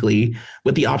 recipes weekly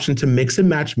with the option to mix and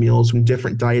match meals from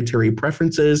different dietary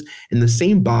preferences in the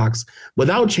same box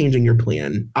without changing your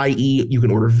plan, i.e. you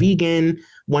can order vegan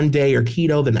one day or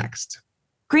keto the next.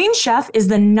 Green Chef is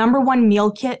the #1 meal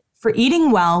kit for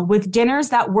eating well with dinners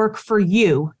that work for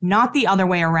you, not the other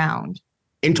way around.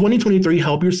 In 2023,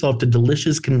 help yourself to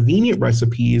delicious, convenient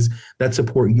recipes that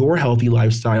support your healthy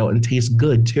lifestyle and taste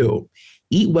good too.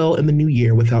 Eat well in the new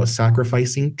year without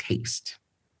sacrificing taste.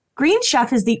 Green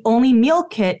Chef is the only meal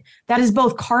kit that is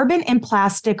both carbon and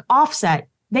plastic offset.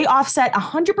 They offset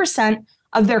 100%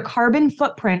 of their carbon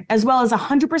footprint as well as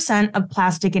 100% of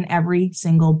plastic in every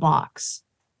single box.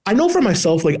 I know for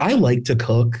myself, like I like to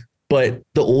cook, but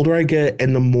the older I get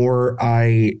and the more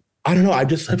I don't know, I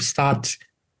just have stopped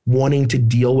wanting to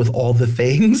deal with all the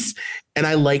things. And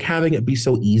I like having it be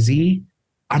so easy.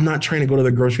 I'm not trying to go to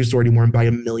the grocery store anymore and buy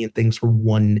a million things for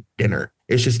one dinner.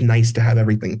 It's just nice to have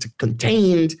everything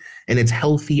contained and it's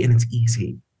healthy and it's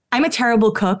easy. I'm a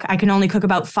terrible cook. I can only cook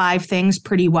about 5 things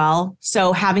pretty well.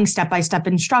 So having step-by-step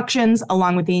instructions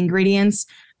along with the ingredients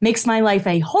makes my life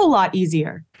a whole lot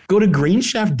easier. Go to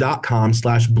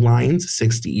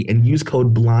greenchef.com/blinds60 and use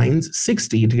code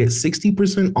blinds60 to get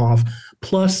 60% off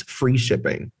plus free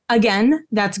shipping. Again,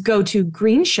 that's go to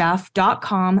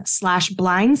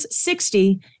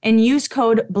greenchef.com/blinds60 and use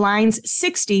code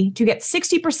blinds60 to get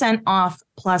 60% off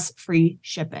plus free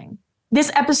shipping. This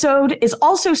episode is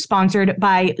also sponsored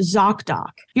by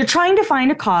ZocDoc. You're trying to find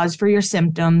a cause for your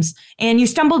symptoms and you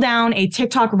stumble down a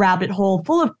TikTok rabbit hole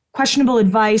full of questionable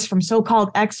advice from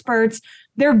so-called experts.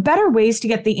 There are better ways to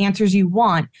get the answers you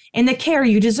want and the care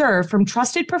you deserve from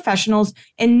trusted professionals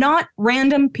and not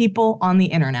random people on the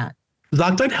internet.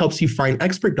 ZocDoc helps you find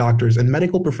expert doctors and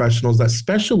medical professionals that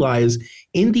specialize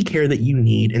in the care that you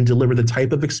need and deliver the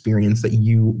type of experience that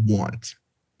you want.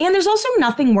 And there's also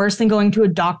nothing worse than going to a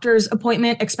doctor's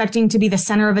appointment expecting to be the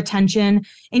center of attention,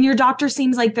 and your doctor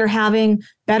seems like they're having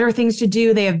better things to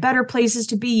do. They have better places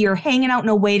to be. You're hanging out in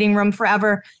a waiting room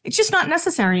forever. It's just not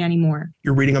necessary anymore.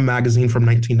 You're reading a magazine from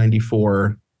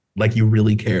 1994 like you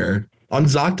really care. On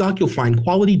ZocDoc, you'll find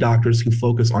quality doctors who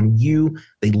focus on you.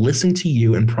 They listen to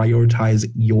you and prioritize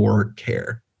your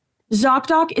care.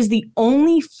 ZocDoc is the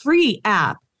only free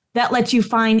app that lets you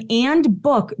find and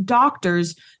book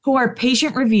doctors who are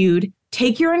patient reviewed,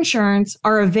 take your insurance,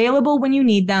 are available when you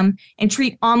need them, and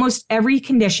treat almost every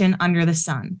condition under the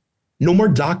sun. No more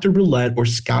doctor roulette or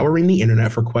scouring the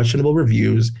internet for questionable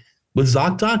reviews. With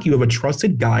ZocDoc, you have a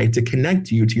trusted guide to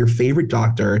connect you to your favorite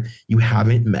doctor you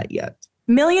haven't met yet.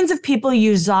 Millions of people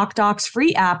use ZocDoc's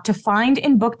free app to find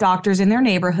and book doctors in their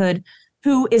neighborhood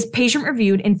who is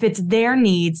patient-reviewed and fits their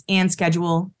needs and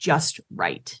schedule just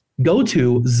right. Go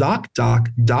to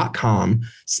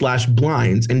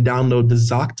ZocDoc.com/blinds and download the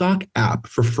ZocDoc app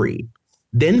for free.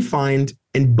 Then find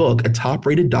and book a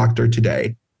top-rated doctor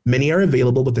today. Many are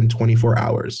available within 24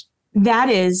 hours. That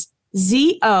is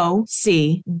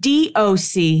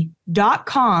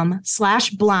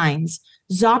ZocDoc.com/blinds.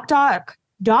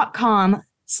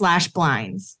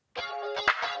 ZocDoc.com/blinds.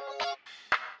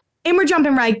 And we're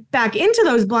jumping right back into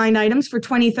those blind items for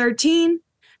 2013.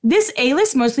 This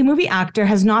A-list mostly movie actor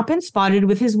has not been spotted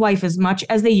with his wife as much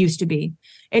as they used to be.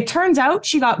 It turns out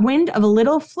she got wind of a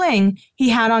little fling he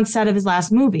had on set of his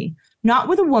last movie, not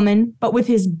with a woman, but with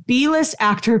his B-list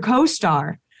actor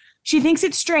co-star. She thinks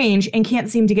it's strange and can't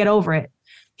seem to get over it.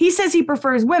 He says he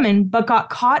prefers women, but got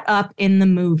caught up in the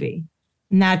movie.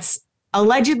 And that's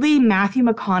allegedly Matthew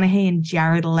McConaughey and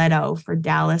Jared Leto for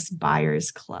Dallas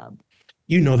Buyers Club.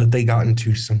 You know that they got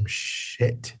into some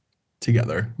shit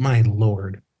together. My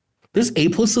Lord. This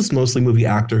A-plus list mostly movie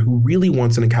actor who really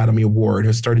wants an Academy Award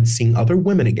has started seeing other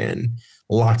women again.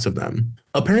 Lots of them.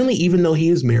 Apparently, even though he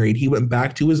is married, he went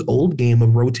back to his old game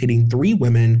of rotating 3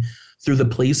 women through the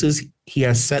places he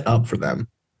has set up for them.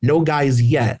 No guys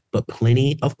yet, but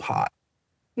plenty of pot.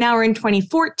 Now we're in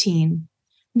 2014.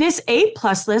 This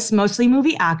A-plus list mostly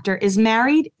movie actor is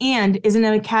married and is an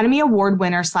Academy Award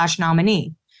winner /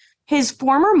 nominee. His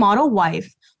former model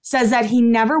wife says that he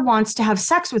never wants to have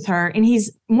sex with her and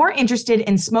he's more interested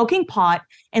in smoking pot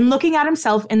and looking at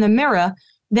himself in the mirror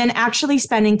than actually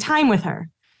spending time with her.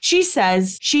 She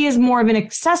says she is more of an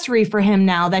accessory for him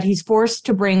now that he's forced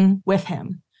to bring with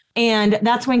him. And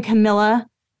that's when Camilla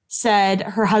said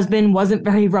her husband wasn't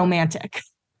very romantic.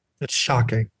 That's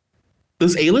shocking.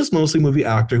 This A-list mostly movie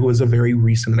actor who is a very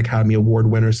recent Academy Award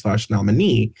winner /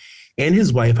 nominee and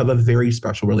his wife have a very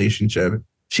special relationship.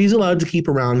 She's allowed to keep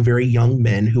around very young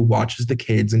men who watches the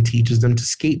kids and teaches them to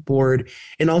skateboard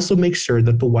and also makes sure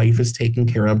that the wife is taken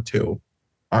care of too.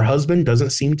 Our husband doesn't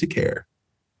seem to care.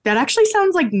 That actually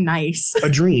sounds like nice. A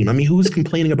dream. I mean, who's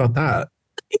complaining about that?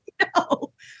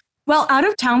 No. Well, out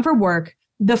of town for work,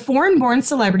 the foreign-born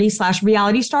celebrity /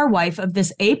 reality star wife of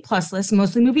this A-plus list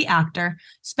mostly movie actor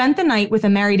spent the night with a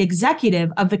married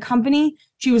executive of the company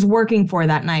she was working for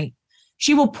that night.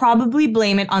 She will probably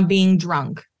blame it on being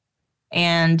drunk.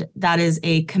 And that is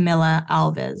a Camila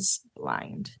Alves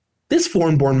blind. This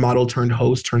foreign-born model turned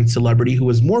host turned celebrity who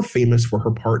is more famous for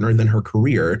her partner than her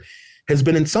career has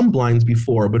been in some blinds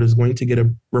before, but is going to get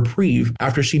a reprieve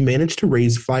after she managed to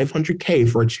raise $500K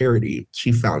for a charity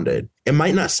she founded. It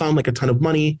might not sound like a ton of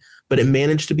money, but it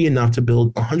managed to be enough to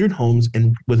build 100 homes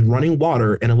and with running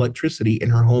water and electricity in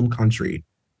her home country.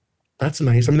 That's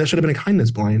nice. I mean, that should have been a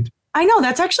kindness blind. I know,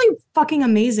 that's actually fucking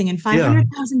amazing. And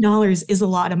 $500,000 is a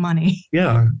lot of money.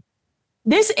 Yeah.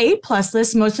 This A-plus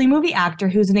list mostly movie actor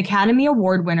who's an Academy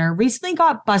Award winner recently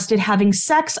got busted having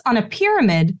sex on a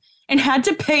pyramid and had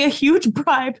to pay a huge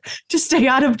bribe to stay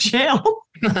out of jail.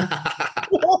 But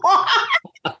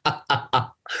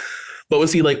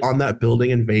was he like on that building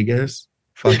in Vegas?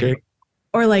 Fucking.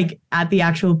 Or like at the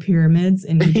actual pyramids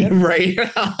in Egypt? Right.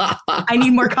 I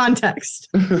need more context.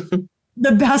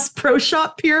 The Bass Pro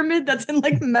Shop pyramid that's in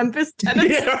like Memphis,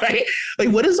 Tennessee. Yeah, right. Like,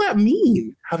 what does that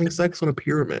mean? Having sex on a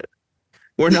pyramid.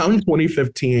 We're now in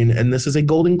 2015, and this is a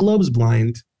Golden Globes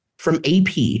blind from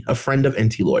AP, a friend of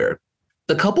Enty Lawyer.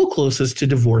 The couple closest to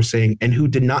divorcing and who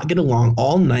did not get along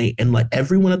all night and let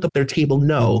everyone at their table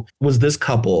know was this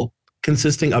couple,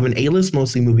 consisting of an A-list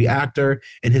mostly movie actor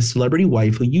and his celebrity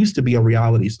wife who used to be a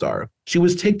reality star. She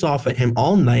was ticked off at him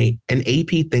all night, and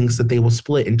AP thinks that they will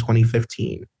split in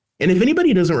 2015. And if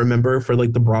anybody doesn't remember, for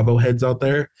like the Bravo heads out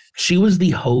there, she was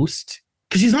the host,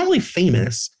 because she's not really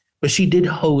famous, but she did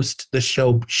host the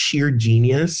show Sheer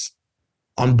Genius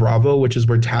on Bravo, which is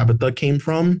where Tabitha came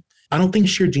from. I don't think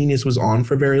Sheer Genius was on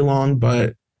for very long,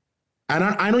 but I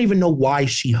don't even know why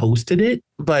she hosted it,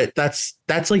 but that's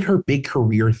like her big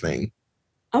career thing.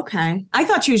 Okay. I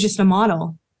thought she was just a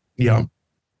model. Yeah.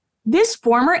 This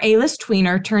former A-list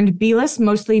tweener turned B-list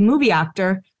mostly movie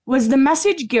actor was the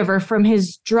message giver from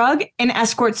his drug and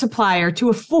escort supplier to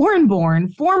a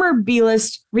foreign-born former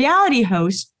B-list reality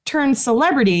host turned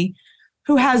celebrity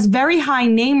who has very high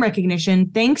name recognition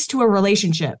thanks to a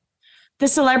relationship. The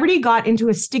celebrity got into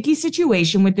a sticky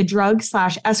situation with the drug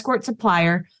 / escort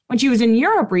supplier when she was in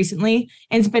Europe recently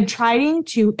and has been trying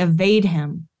to evade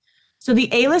him. So the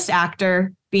A-list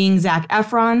actor being Zac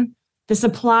Efron, the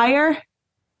supplier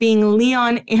being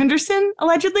Leon Anderson,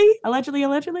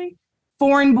 allegedly.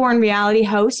 Foreign-born reality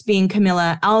host being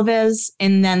Camila Alves,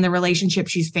 and then the relationship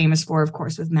she's famous for, of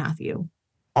course, with Matthew.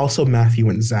 Also Matthew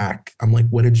and Zach. I'm like,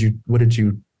 what did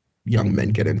you young men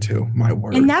get into? My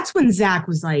word. And that's when Zach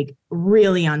was like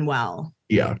really unwell.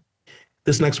 Yeah.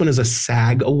 This next one is a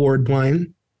SAG award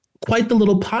blind. Quite the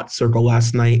little pot circle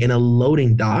last night in a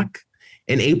loading dock.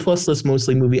 An A-plus list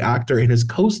mostly movie actor and his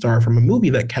co-star from a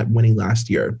movie that kept winning last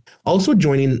year. Also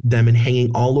joining them and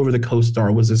hanging all over the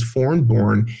co-star was this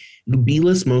foreign-born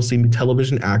B-list mostly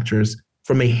television actress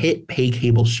from a hit pay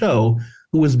cable show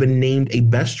who has been named a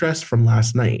best dressed from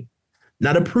last night.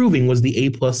 Not approving was the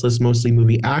A-plus list mostly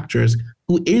movie actress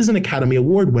who is an Academy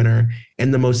Award winner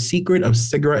and the most secret of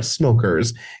cigarette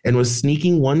smokers and was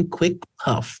sneaking one quick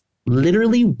puff,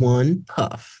 literally one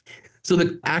puff. So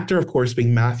the actor, of course,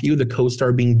 being Matthew, the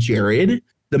co-star being Jared,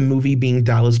 the movie being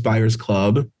Dallas Buyers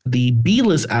Club, the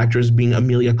B-list actress being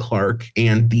Emilia Clarke,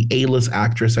 and the A-list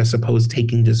actress, I suppose,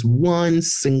 taking just one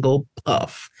single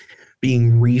puff,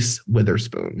 being Reese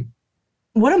Witherspoon.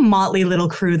 What a motley little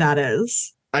crew that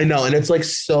is. I know. And it's like,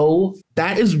 so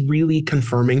that is really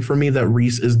confirming for me that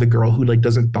Reese is the girl who like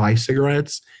doesn't buy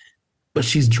cigarettes, but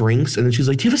she's drinks. And then she's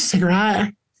like, do you have a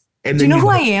cigarette? And do you know who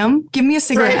I am? Give me a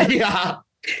cigarette. Right, yeah.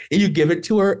 And you give it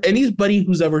to her. Anybody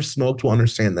who's ever smoked will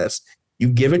understand this. You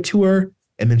give it to her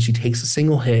and then she takes a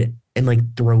single hit and like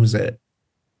throws it.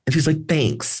 And she's like,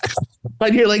 thanks.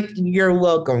 But you're like, you're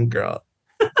welcome, girl.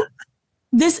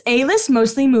 This A-list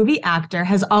mostly movie actor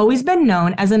has always been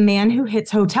known as a man who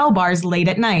hits hotel bars late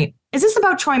at night. Is this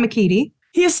about Troy McKeady?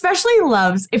 He especially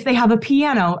loves if they have a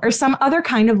piano or some other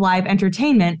kind of live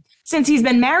entertainment. Since he's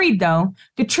been married, though,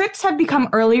 the trips have become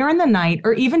earlier in the night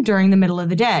or even during the middle of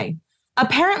the day.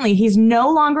 Apparently, he's no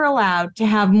longer allowed to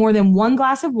have more than one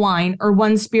glass of wine or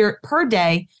one spirit per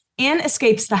day and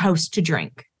escapes the house to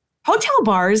drink. Hotel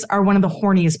bars are one of the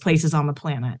horniest places on the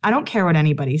planet. I don't care what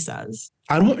anybody says.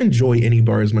 I don't enjoy any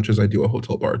bar as much as I do a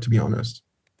hotel bar, to be honest.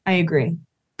 I agree.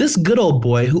 This good old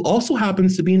boy, who also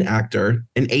happens to be an actor,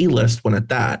 an A-list one at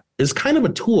that, is kind of a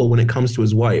tool when it comes to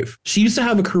his wife. She used to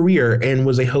have a career and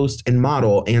was a host and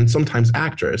model and sometimes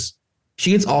actress.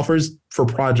 She gets offers for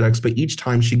projects, but each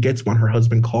time she gets one, her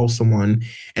husband calls someone,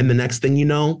 and the next thing you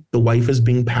know, the wife is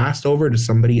being passed over to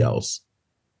somebody else.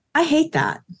 I hate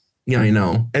that. Yeah, I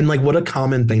know. And like, what a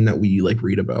common thing that we like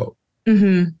read about.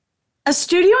 Mm-hmm. A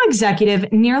studio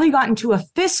executive nearly got into a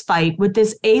fist fight with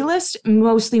this A-list,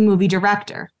 mostly movie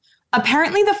director.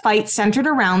 Apparently, the fight centered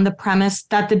around the premise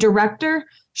that the director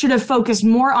should have focused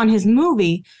more on his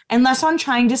movie and less on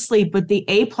trying to sleep with the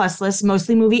A-plus list,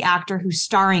 mostly movie actor who's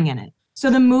starring in it. So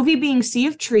the movie being Sea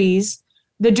of Trees,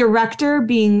 the director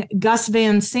being Gus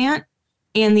Van Sant,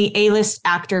 and the A-list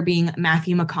actor being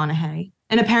Matthew McConaughey.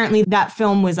 And apparently that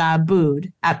film was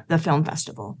booed at the film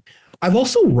festival. I've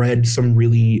also read some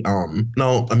really,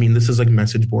 this is like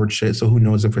message board shit, so who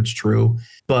knows if it's true.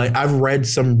 But I've read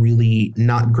some really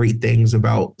not great things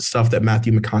about stuff that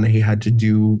Matthew McConaughey had to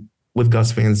do with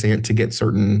Gus Van Sant to get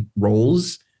certain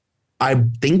roles. I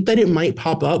think that it might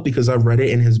pop up because I've read it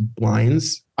in his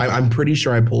blinds. I'm pretty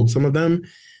sure I pulled some of them.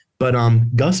 But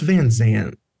Gus Van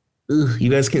Sant,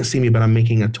 you guys can't see me, but I'm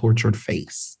making a tortured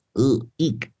face.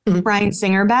 Eek. Bryan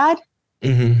Singer bad?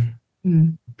 Mm-hmm.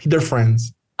 They're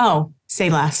friends. Oh,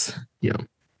 say less. Yeah.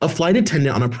 A flight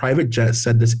attendant on a private jet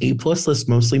said this A-plus list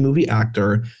mostly movie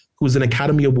actor, who was an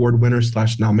Academy Award winner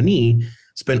 / nominee,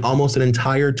 spent almost an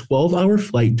entire 12-hour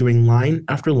flight doing line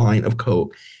after line of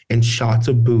coke and shots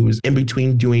of booze in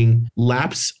between doing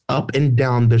laps up and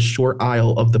down the short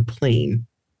aisle of the plane.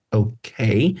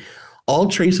 Okay. All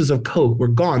traces of coke were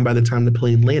gone by the time the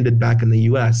plane landed back in the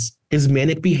U.S. His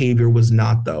manic behavior was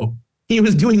not, though. He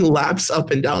was doing laps up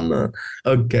and down the...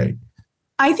 Okay.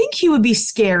 I think he would be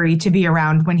scary to be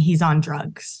around when he's on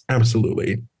drugs.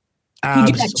 Absolutely. He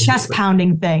did that chest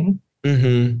pounding thing.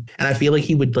 Mm-hmm. And I feel like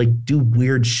he would like do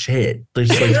weird shit.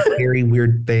 There's like very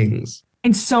weird things.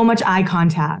 And so much eye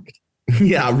contact.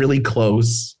 Yeah, really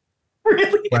close.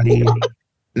 Really? Buddy.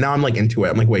 Now I'm like into it.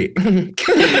 I'm like, wait. I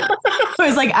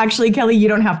was like, actually, Kelly, you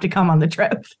don't have to come on the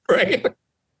trip. Right.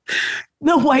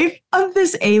 The wife of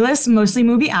this A-list, mostly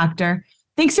movie actor,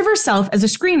 thinks of herself as a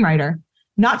screenwriter.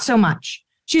 Not so much.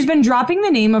 She's been dropping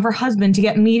the name of her husband to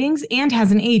get meetings and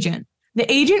has an agent. The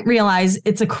agent realizes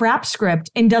it's a crap script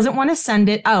and doesn't want to send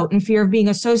it out in fear of being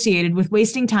associated with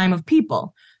wasting time of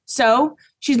people. So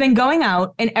she's been going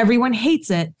out and everyone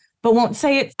hates it, but won't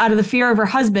say it out of the fear of her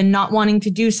husband not wanting to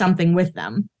do something with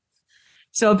them.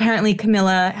 So apparently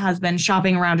Camila has been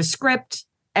shopping around a script.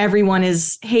 Everyone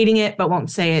is hating it, but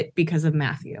won't say it because of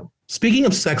Matthew. Speaking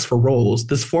of sex for roles,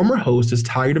 this former host is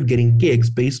tired of getting gigs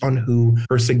based on who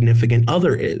her significant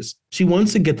other is. She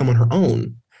wants to get them on her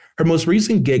own. Her most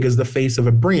recent gig is the face of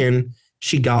a brand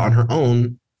she got on her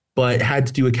own, but had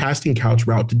to do a casting couch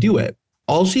route to do it.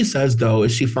 All she says, though,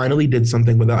 is she finally did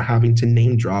something without having to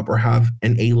name drop or have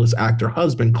an A-list actor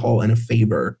husband call in a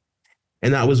favor.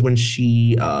 And that was when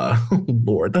she, oh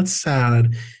Lord, that's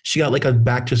sad. She got like a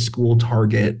back to school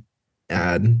Target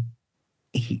ad.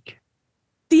 Eek.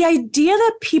 The idea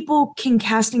that people can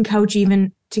casting couch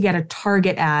even to get a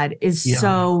Target ad is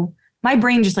so, my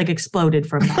brain just like exploded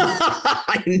from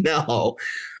that.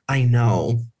 I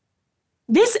know.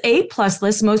 This A-plus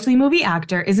list mostly movie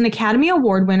actor is an Academy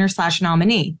Award winner /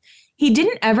 nominee. He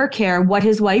didn't ever care what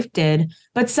his wife did,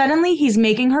 but suddenly he's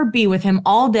making her be with him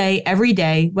all day, every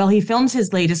day, while he films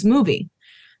his latest movie.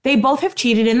 They both have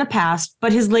cheated in the past,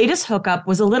 but his latest hookup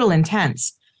was a little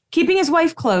intense, keeping his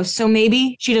wife close so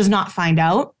maybe she does not find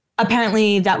out.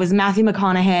 Apparently, that was Matthew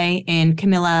McConaughey and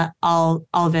Camila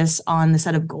Alves on the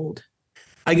set of Gold.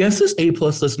 I guess this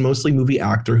A-plus list mostly movie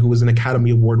actor who was an Academy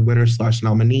Award winner /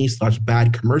 nominee /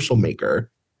 bad commercial maker.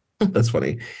 That's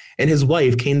funny. And his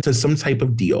wife came to some type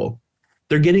of deal.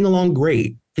 They're getting along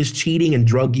great. His cheating and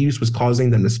drug use was causing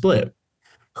them to split.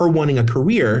 Her wanting a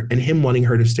career and him wanting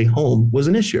her to stay home was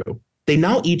an issue. They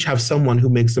now each have someone who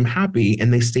makes them happy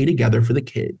and they stay together for the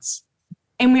kids.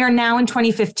 And we are now in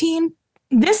 2015.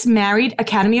 This married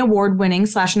Academy Award winning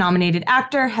 / nominated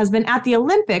actor has been at the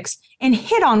Olympics and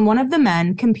hit on one of the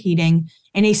men competing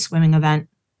in a swimming event.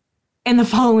 In the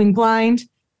following blind,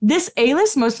 this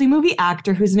A-list mostly movie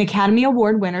actor who's an Academy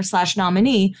Award winner /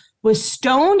 nominee was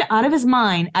stoned out of his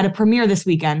mind at a premiere this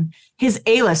weekend. His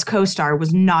A-list co-star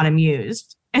was not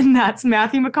amused. And that's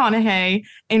Matthew McConaughey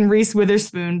and Reese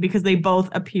Witherspoon because they both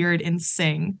appeared in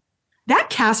Sing. That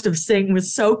cast of Sing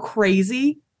was so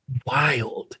crazy.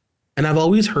 Wild. And I've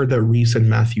always heard that Reese and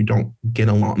Matthew don't get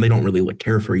along. They don't really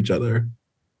care for each other.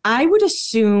 I would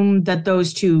assume that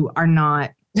those two are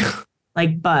not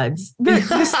like buds.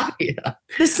 The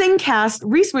Sing cast,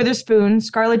 Reese Witherspoon,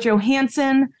 Scarlett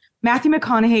Johansson, Matthew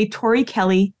McConaughey, Tori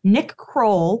Kelly, Nick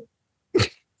Kroll,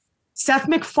 Seth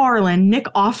MacFarlane, Nick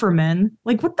Offerman.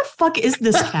 Like, what the fuck is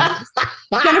this cast?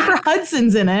 Jennifer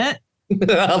Hudson's in it.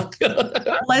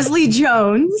 Leslie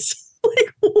Jones.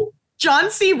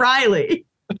 John C. Reilly.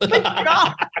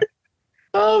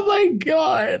 Oh my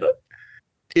God.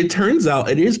 It turns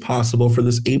out it is possible for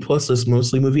this A-plus list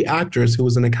mostly movie actress who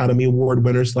was an Academy Award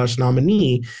winner /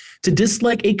 nominee to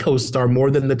dislike a co-star more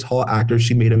than the tall actor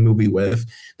she made a movie with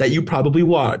that you probably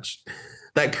watched.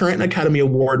 That current Academy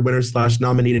Award winner /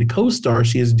 nominated co-star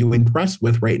she is doing press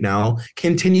with right now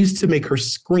continues to make her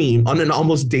scream on an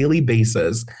almost daily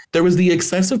basis. There was the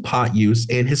excessive pot use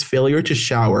and his failure to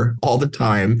shower all the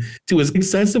time to his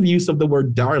excessive use of the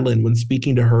word darling when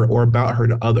speaking to her or about her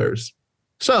to others.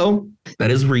 So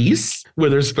that is Reese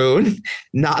Witherspoon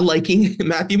not liking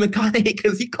Matthew McConaughey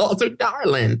because he calls her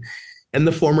darling, and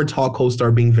the former tall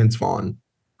co-star being Vince Vaughn.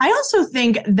 I also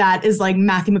think that is like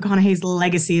Matthew McConaughey's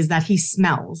legacy is that he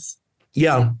smells.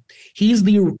 Yeah, he's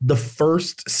the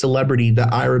first celebrity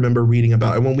that I remember reading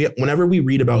about. And whenever we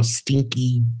read about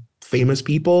stinky famous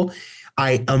people,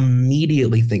 I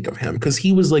immediately think of him because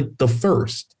he was like the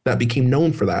first that became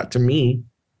known for that to me.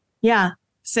 Yeah,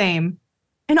 same.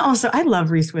 And also, I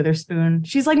love Reese Witherspoon.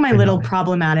 She's like my little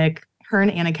problematic, her and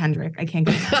Anna Kendrick. I can't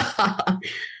get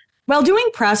it. While doing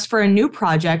press for a new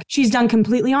project she's done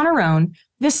completely on her own,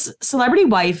 this celebrity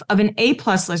wife of an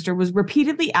A-plus lister was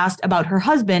repeatedly asked about her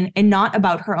husband and not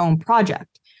about her own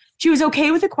project. She was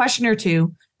okay with a question or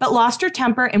two, but lost her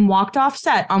temper and walked off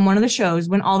set on one of the shows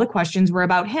when all the questions were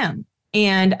about him.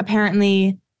 And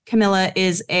apparently Camila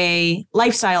is a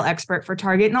lifestyle expert for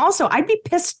Target. And also, I'd be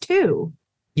pissed too.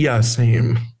 Yeah,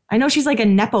 same. I know she's like a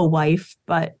Nepo wife,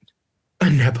 but... A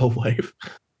Nepo wife.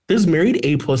 This married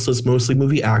A-plus list mostly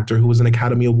movie actor who was an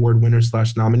Academy Award winner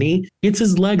 / nominee gets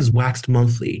his legs waxed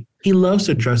monthly. He loves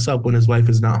to dress up when his wife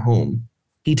is not home.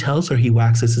 He tells her he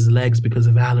waxes his legs because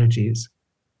of allergies.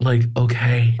 Like,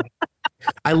 okay.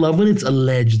 I love when it's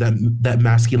alleged that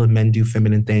masculine men do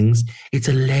feminine things. It's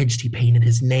alleged he painted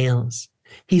his nails.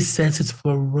 He says it's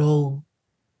for a role.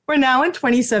 We're now in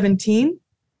 2017.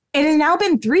 It has now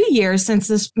been 3 years since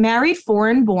this married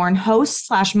foreign-born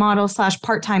host / model /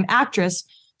 part-time actress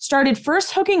started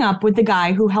first hooking up with the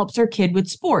guy who helps her kid with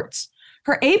sports.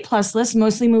 Her A-plus list,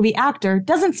 mostly movie actor,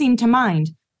 doesn't seem to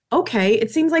mind. Okay, it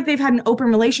seems like they've had an open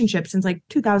relationship since like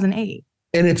 2008.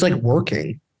 And it's like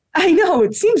working. I know,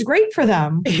 it seems great for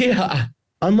them. Yeah.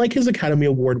 Unlike his Academy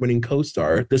Award-winning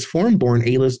co-star, this foreign-born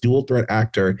A-list dual-threat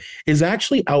actor is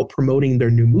actually out promoting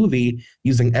their new movie,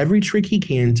 using every trick he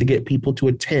can to get people to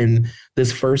attend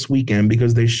this first weekend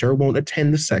because they sure won't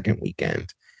attend the second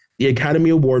weekend. The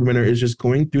Academy Award winner is just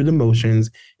going through the motions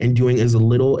and doing as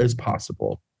little as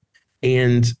possible.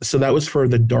 And so that was for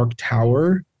The Dark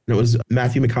Tower. And it was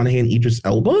Matthew McConaughey and Idris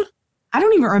Elba. I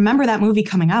don't even remember that movie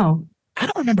coming out. I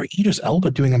don't remember Idris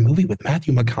Elba doing a movie with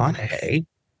Matthew McConaughey.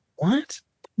 What?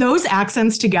 Those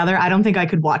accents together, I don't think I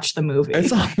could watch the movie.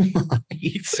 It's a lot,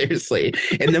 seriously.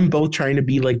 And them both trying to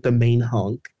be like the main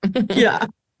hunk. Yeah,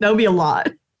 that would be a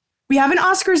lot. We have an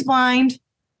Oscars blind.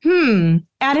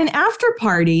 At an after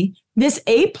party, this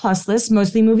A-plus list,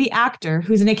 mostly movie actor,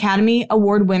 who's an Academy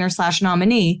Award winner /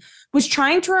 nominee, was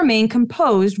trying to remain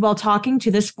composed while talking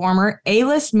to this former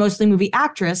A-list, mostly movie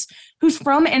actress who's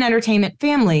from an entertainment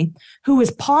family, who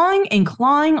was pawing and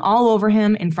clawing all over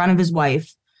him in front of his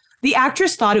wife. The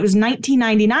actress thought it was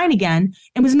 1999 again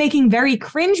and was making very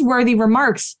cringe-worthy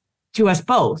remarks to us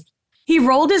both. He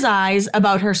rolled his eyes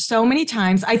about her so many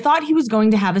times, I thought he was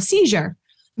going to have a seizure.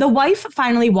 The wife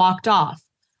finally walked off.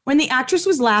 When the actress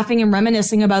was laughing and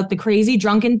reminiscing about the crazy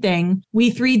drunken thing we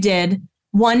three did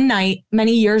one night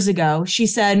many years ago, she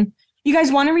said, "You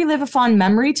guys want to relive a fond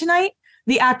memory tonight?"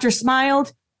 The actor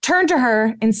smiled, turned to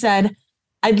her and said,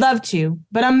 "I'd love to,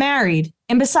 but I'm married.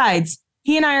 And besides,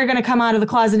 he and I are going to come out of the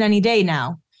closet any day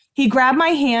now." He grabbed my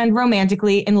hand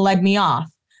romantically and led me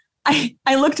off.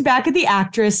 I looked back at the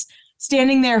actress,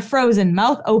 standing there frozen,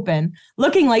 mouth open,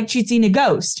 looking like she'd seen a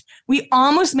ghost. We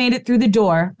almost made it through the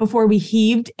door before we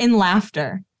heaved in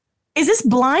laughter. Is this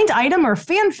blind item or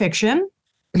fan fiction?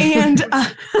 And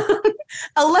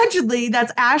allegedly,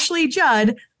 that's Ashley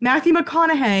Judd, Matthew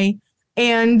McConaughey,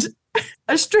 and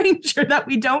a stranger that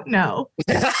we don't know.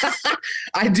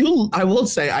 I will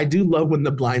say, I do love when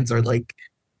the blinds are like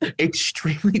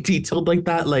extremely detailed like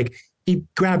that. Like, he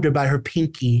grabbed her by her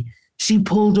pinky. She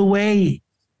pulled away,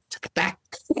 took it back.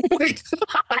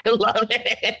 I love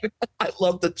it. I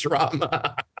love the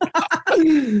drama.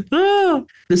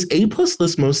 This A-plus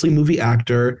list, mostly movie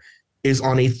actor, is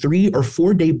on a 3 or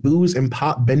 4 day booze and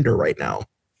pop bender right now.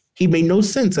 He made no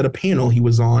sense at a panel he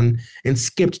was on and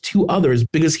skipped 2 others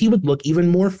because he would look even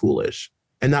more foolish.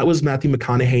 And that was Matthew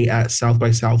McConaughey at South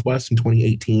by Southwest in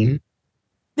 2018.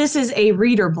 This is a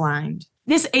reader blind.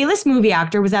 This A-list movie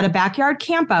actor was at a backyard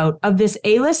campout of this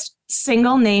A-list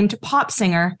single named pop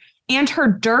singer and her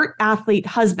dirt athlete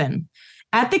husband.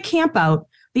 At the campout,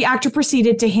 the actor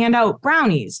proceeded to hand out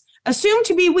brownies, assumed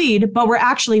to be weed, but were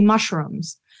actually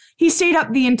mushrooms. He stayed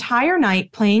up the entire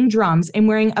night playing drums and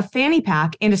wearing a fanny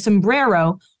pack and a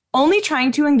sombrero, only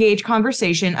trying to engage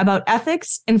conversation about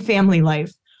ethics and family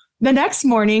life. The next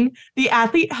morning, the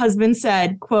athlete husband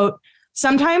said, quote,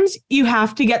 "Sometimes you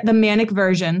have to get the manic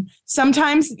version.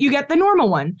 Sometimes you get the normal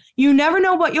one. You never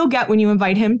know what you'll get when you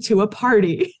invite him to a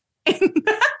party." And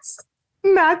that's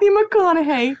Matthew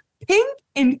McConaughey, Pink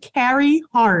and Carrie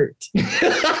Hart.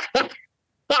 Can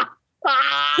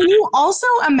you also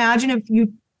imagine if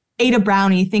you ate a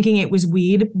brownie thinking it was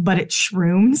weed, but it's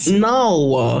shrooms?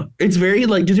 No, it's very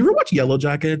like, did you ever watch Yellow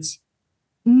Jackets?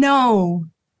 No.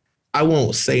 I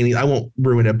won't say anything. I won't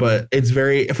ruin it, but it's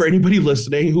very, for anybody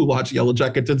listening who watch Yellow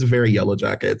Jackets, it's very Yellow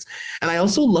Jackets. And I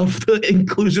also love the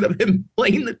inclusion of him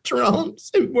playing the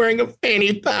drums and wearing a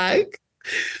fanny pack.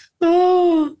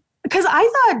 Oh, because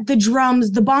I thought the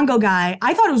drums, the bongo guy,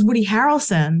 I thought it was Woody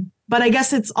Harrelson, but I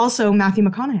guess it's also Matthew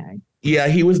McConaughey. Yeah,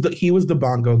 he was the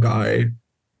bongo guy.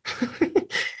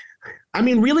 I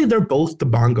mean, really, they're both the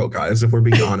bongo guys, if we're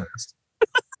being honest.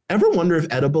 Ever wonder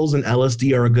if edibles and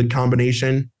LSD are a good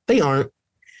combination? They aren't.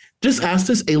 Just ask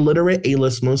this illiterate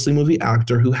A-list, mostly movie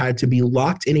actor who had to be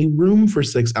locked in a room for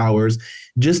 6 hours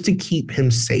just to keep him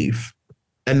safe.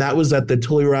 And that was at the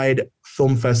Telluride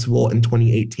Film Festival in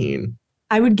 2018.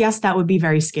 I would guess that would be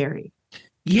very scary.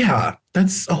 Yeah,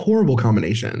 that's a horrible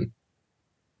combination.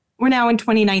 We're now in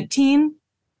 2019.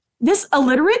 This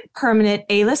illiterate, permanent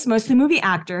A-list, mostly movie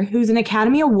actor, who's an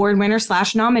Academy Award winner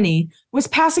 / nominee, was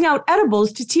passing out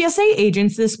edibles to TSA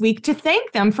agents this week to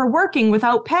thank them for working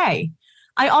without pay.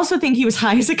 I also think he was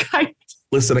high as a kite.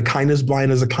 Listen, a kindness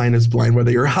blind is a kindness blind, whether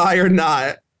you're high or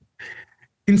not.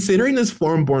 Considering this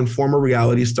foreign-born former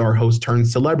reality star host turned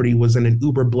celebrity was in an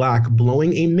Uber Black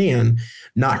blowing a man,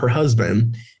 not her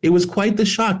husband, it was quite the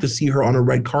shock to see her on a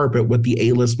red carpet with the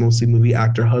A-list, mostly movie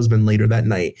actor husband later that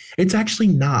night. It's actually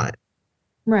not.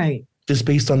 Right. Just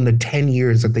based on the 10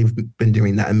 years that they've been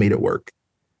doing that and made it work.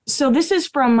 So this is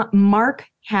from Mark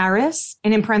Harris,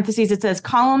 and in parentheses it says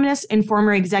columnist and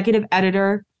former executive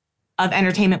editor of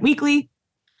Entertainment Weekly.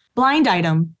 Blind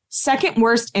item, second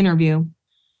worst interview.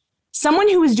 Someone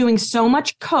who was doing so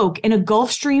much coke in a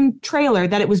Gulfstream trailer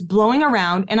that it was blowing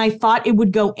around and I thought it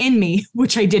would go in me,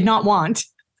 which I did not want.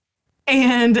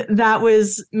 And that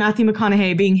was Matthew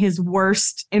McConaughey being his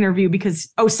worst interview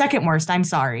second worst, I'm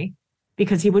sorry,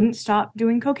 because he wouldn't stop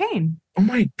doing cocaine. Oh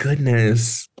my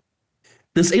goodness.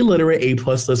 This illiterate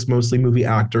A-plus list mostly movie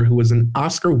actor who was an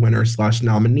Oscar winner /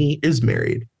 nominee is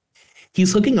married.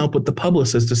 He's hooking up with the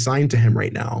publicist assigned to him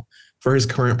right now for his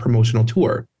current promotional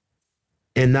tour.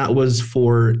 And that was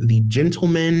for The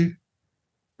Gentleman.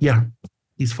 Yeah,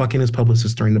 he's fucking his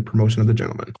publicist during the promotion of The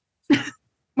Gentleman.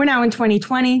 We're now in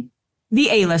 2020. The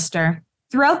A-lister.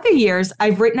 Throughout the years,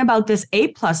 I've written about this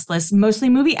A-plus list, mostly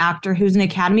movie actor who's an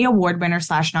Academy Award winner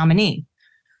 / nominee.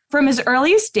 From his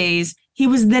earliest days, he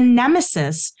was the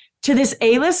nemesis to this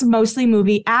A-list, mostly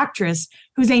movie actress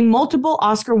who's a multiple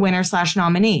Oscar winner /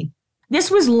 nominee. This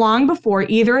was long before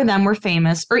either of them were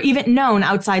famous or even known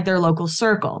outside their local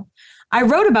circle. I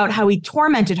wrote about how he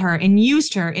tormented her and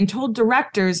used her and told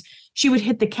directors she would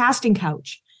hit the casting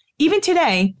couch. Even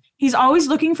today, he's always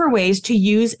looking for ways to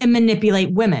use and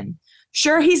manipulate women.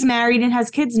 Sure, he's married and has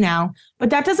kids now, but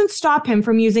that doesn't stop him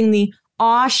from using the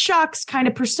aw shucks kind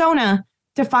of persona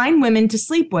to find women to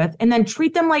sleep with and then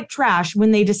treat them like trash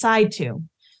when they decide to.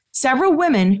 Several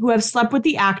women who have slept with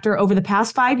the actor over the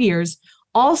past 5 years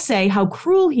all say how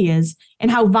cruel he is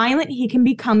and how violent he can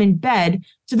become in bed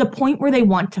to the point where they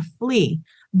want to flee,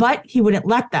 but he wouldn't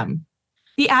let them.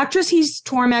 The actress he's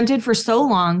tormented for so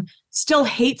long still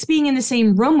hates being in the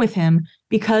same room with him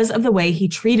because of the way he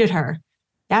treated her.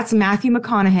 That's Matthew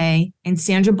McConaughey and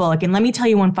Sandra Bullock. And let me tell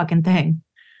you one fucking thing.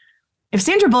 If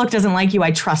Sandra Bullock doesn't like you,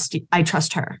 I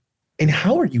trust her. And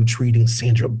how are you treating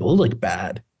Sandra Bullock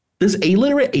bad? This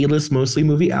illiterate A-list mostly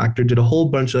movie actor did a whole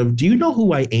bunch of "do you know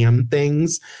who I am"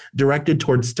 things directed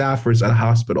towards staffers at a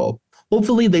hospital.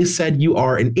 Hopefully they said you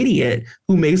are an idiot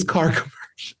who makes car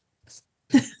commercials.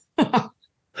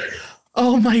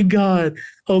 Oh my God.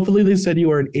 Hopefully they said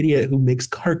you are an idiot who makes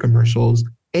car commercials.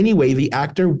 Anyway, the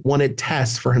actor wanted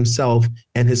tests for himself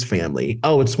and his family.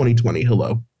 Oh, it's 2020.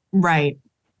 Hello. Right.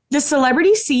 The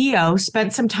celebrity CEO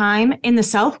spent some time in the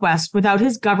Southwest without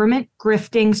his government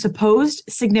grifting supposed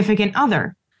significant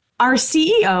other. Our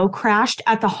CEO crashed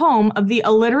at the home of the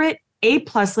illiterate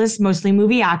A-plus list mostly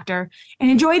movie actor and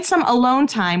enjoyed some alone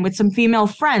time with some female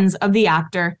friends of the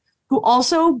actor who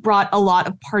also brought a lot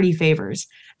of party favors.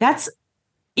 That's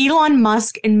Elon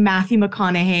Musk and Matthew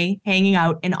McConaughey hanging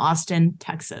out in Austin,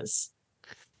 Texas.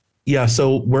 Yeah,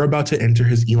 so we're about to enter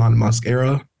his Elon Musk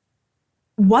era.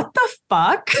 What the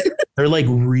fuck? They're like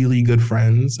really good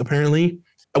friends, apparently,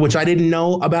 which I didn't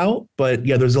know about. But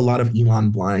yeah, there's a lot of Elon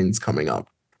blinds coming up.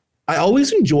 I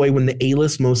always enjoy when the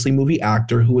A-list mostly movie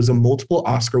actor who is a multiple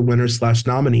Oscar winner /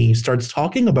 nominee starts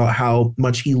talking about how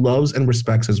much he loves and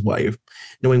respects his wife,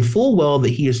 knowing full well that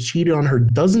he has cheated on her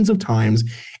dozens of times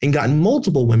and gotten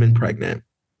multiple women pregnant.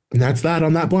 And that's that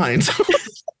on that blind.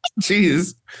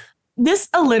 Jeez. This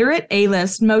illiterate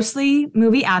A-list, mostly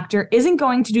movie actor, isn't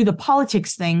going to do the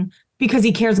politics thing because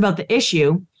he cares about the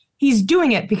issue. He's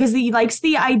doing it because he likes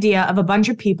the idea of a bunch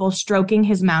of people stroking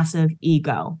his massive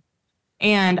ego.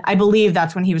 And I believe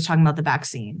that's when he was talking about the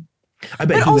vaccine. I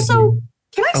bet. But also,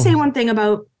 can I say one thing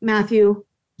about Matthew?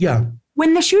 Yeah.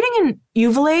 When the shooting in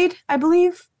Uvalde, I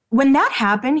believe, when that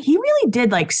happened, he really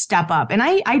did like step up. And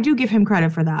I do give him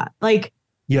credit for that. Like,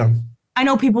 yeah. I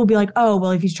know people will be like, oh,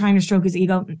 well, if he's trying to stroke his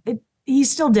ego, he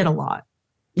still did a lot.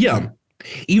 Yeah.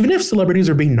 Even if celebrities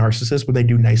are being narcissists when they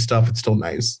do nice stuff, it's still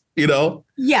nice, you know?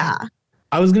 Yeah.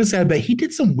 I was going to say, I bet he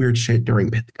did some weird shit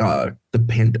during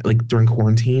during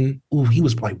quarantine. Ooh, he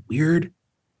was probably weird.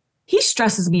 He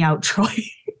stresses me out, Troy.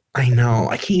 I know.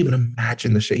 I can't even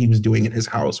imagine the shit he was doing in his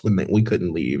house when we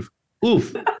couldn't leave.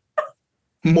 Oof.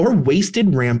 More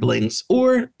wasted ramblings,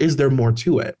 or is there more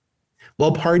to it?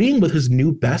 While partying with his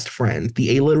new best friend,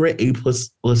 the illiterate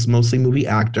A-plus mostly movie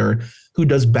actor who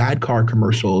does bad car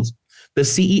commercials, the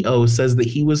CEO says that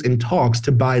he was in talks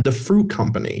to buy the fruit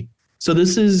company. So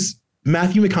this is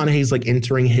Matthew McConaughey's like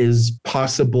entering his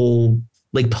possible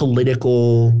like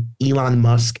political Elon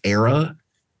Musk era.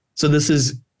 So this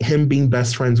is him being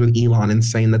best friends with Elon and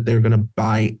saying that they're going to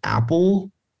buy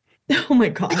Apple. Oh my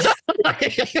God.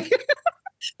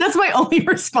 That's my only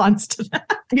response to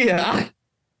that. Yeah.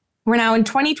 We're now in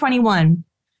 2021.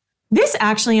 This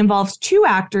actually involves two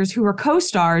actors who were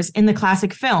co-stars in the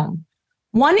classic film.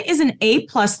 One is an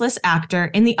A-plus list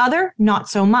actor and the other not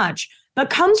so much, but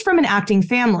comes from an acting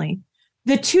family.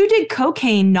 The two did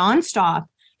cocaine nonstop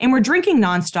and were drinking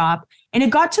nonstop, and it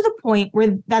got to the point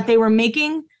where that they were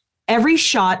making every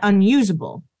shot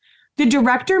unusable. The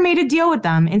director made a deal with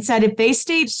them and said if they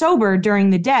stayed sober during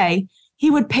the day,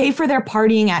 he would pay for their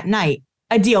partying at night.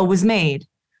 a deal was made.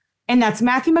 And that's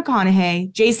Matthew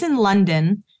McConaughey, Jason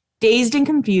London, Dazed and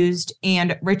Confused,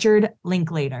 and Richard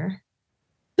Linklater.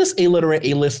 This illiterate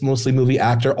A-list mostly movie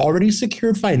actor already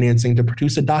secured financing to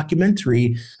produce a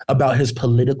documentary about his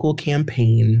political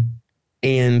campaign.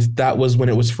 And that was when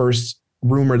it was first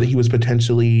rumored that he was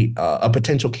potentially a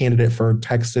potential candidate for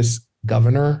Texas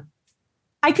governor.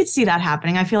 I could see that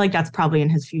happening. I feel like that's probably in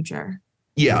his future.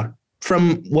 Yeah.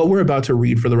 From what we're about to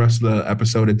read for the rest of the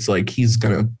episode, it's like he's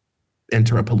going to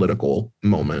enter a political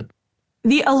moment.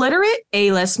 The illiterate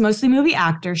A-list, mostly movie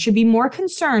actor, should be more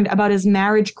concerned about his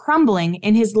marriage crumbling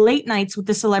in his late nights with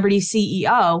the celebrity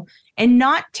CEO and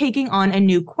not taking on a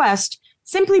new quest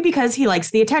simply because he likes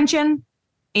the attention.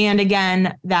 And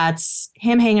again, that's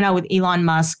him hanging out with Elon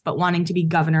Musk, but wanting to be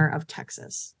governor of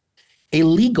Texas. A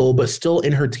legal but still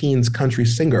in her teens country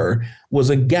singer was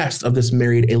a guest of this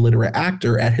married illiterate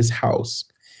actor at his house.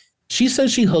 She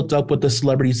says she hooked up with the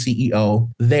celebrity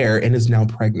CEO there and is now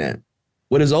pregnant.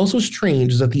 What is also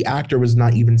strange is that the actor was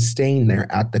not even staying there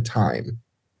at the time.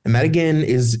 And that again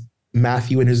is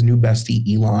Matthew and his new bestie,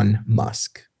 Elon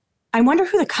Musk. I wonder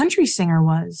who the country singer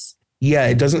was. Yeah,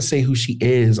 it doesn't say who she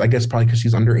is. I guess probably because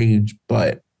she's underage,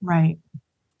 but right.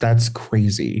 That's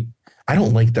crazy. I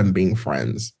don't like them being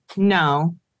friends.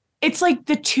 No. It's like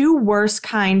the two worst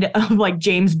kind of like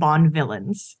James Bond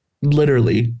villains.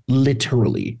 Literally.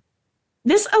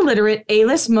 This illiterate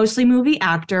A-list mostly movie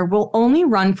actor will only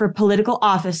run for political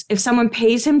office if someone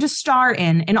pays him to star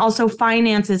in and also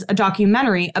finances a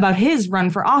documentary about his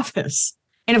run for office.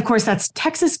 And of course, that's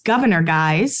Texas governor,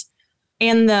 guys.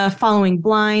 And the following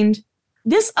blind.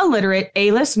 This illiterate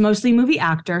A-list mostly movie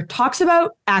actor talks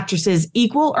about actresses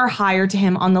equal or higher to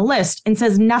him on the list and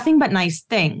says nothing but nice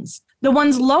things. The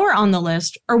ones lower on the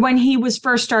list are when he was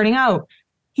first starting out.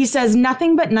 He says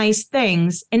nothing but nice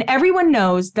things, and everyone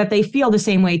knows that they feel the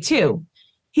same way too.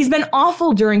 He's been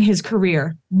awful during his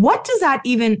career. What does that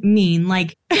even mean?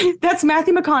 Like, that's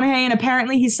Matthew McConaughey, and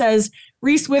apparently he says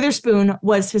Reese Witherspoon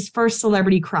was his first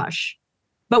celebrity crush.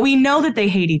 But we know that they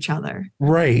hate each other.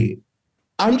 Right.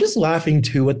 I'm just laughing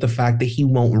too at the fact that he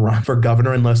won't run for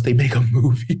governor unless they make a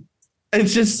movie.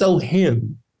 It's just so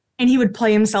him. And he would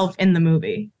play himself in the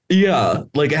movie. Yeah,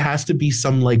 like it has to be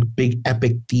some like big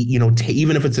epic,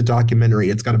 even if it's a documentary,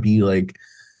 it's got to be like.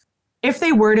 If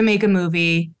they were to make a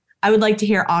movie, I would like to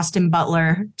hear Austin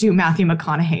Butler do Matthew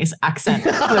McConaughey's accent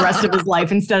for the rest of his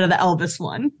life instead of the Elvis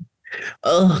one.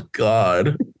 Oh,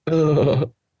 God.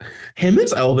 Him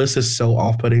as Elvis is so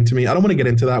off-putting to me. I don't want to get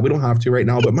into that. We don't have to right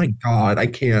now, but my God, I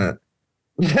can't.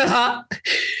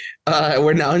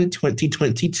 We're now in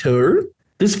 2022.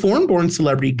 This foreign-born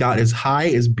celebrity got as high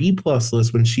as B+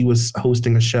 list when she was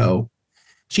hosting a show.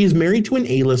 She is married to an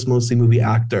A-list mostly movie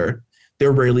actor.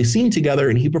 They're rarely seen together,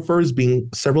 and he prefers being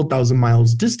several thousand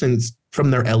miles distance from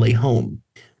their LA home.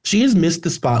 She has missed the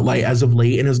spotlight as of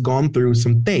late and has gone through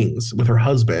some things with her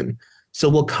husband. So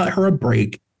we'll cut her a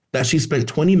break that she spent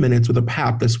 20 minutes with a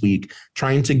pap this week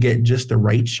trying to get just the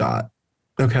right shot.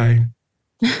 Okay.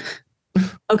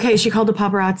 Okay, she called the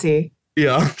paparazzi.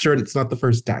 Yeah, I'm sure it's not the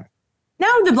first time.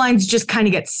 Now the blinds just kind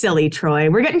of get silly, Troy.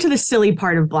 We're getting to the silly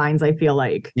part of blinds, I feel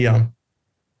like. Yeah.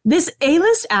 This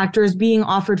A-list actor is being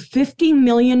offered $50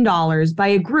 million by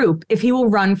a group if he will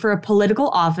run for a political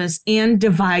office and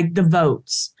divide the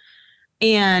votes.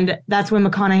 And that's when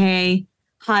McConaughey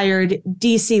hired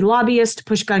DC lobbyists to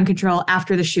push gun control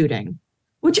after the shooting,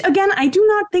 which, again, I do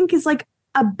not think is like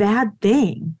a bad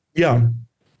thing. Yeah,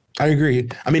 I agree.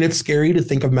 I mean, it's scary to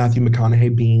think of Matthew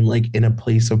McConaughey being like in a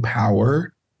place of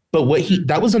power. But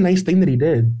that was a nice thing that he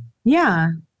did.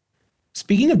 Yeah.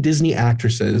 Speaking of Disney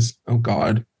actresses, oh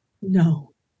God.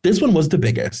 No. This one was the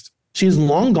biggest. She is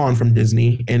long gone from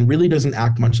Disney and really doesn't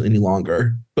act much any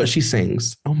longer, but she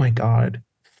sings. Oh my God.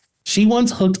 She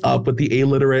once hooked up with the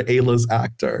illiterate A-list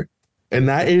actor, and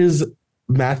that is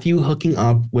Matthew hooking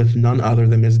up with none other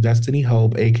than Miss Destiny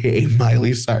Hope, aka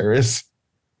Miley Cyrus.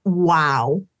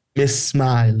 Wow. Miss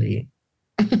Smiley.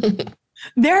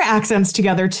 Their accents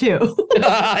together, too.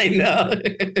 I know.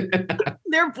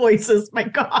 Their voices, my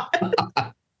God.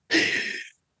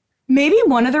 Maybe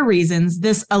one of the reasons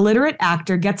this illiterate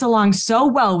actor gets along so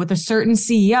well with a certain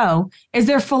CEO is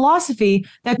their philosophy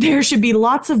that there should be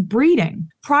lots of breeding.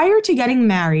 Prior to getting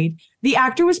married, the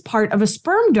actor was part of a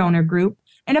sperm donor group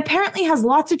and apparently has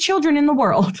lots of children in the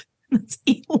world. That's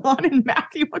Elon and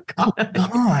Matthew McConaughey.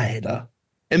 Oh, God.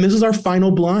 And this is our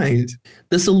final blind.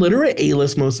 This illiterate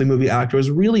A-list mostly movie actor is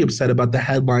really upset about the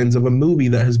headlines of a movie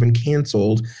that has been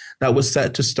canceled that was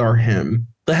set to star him.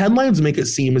 The headlines make it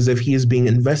seem as if he is being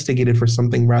investigated for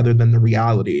something rather than the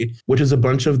reality, which is a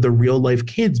bunch of the real-life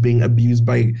kids being abused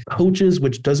by coaches,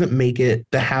 which doesn't make it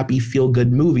the happy,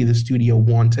 feel-good movie the studio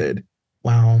wanted.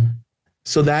 Wow.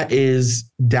 So that is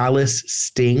Dallas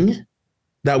Sting.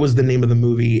 That was the name of the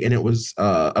movie, and it was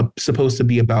supposed to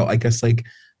be about, I guess, like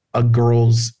a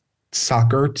girl's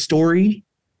soccer story.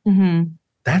 Mm-hmm.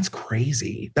 That's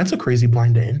crazy. That's a crazy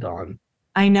blind to end on.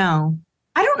 I know.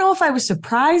 I don't know if I was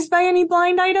surprised by any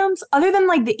blind items other than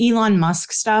like the Elon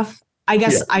Musk stuff. I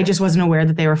guess I just wasn't aware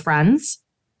that they were friends.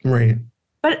 Right.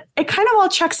 But it kind of all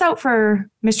checks out for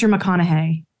Mr.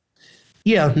 McConaughey.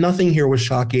 Yeah, nothing here was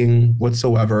shocking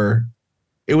whatsoever.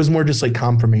 It was more just like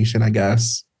confirmation, I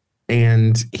guess.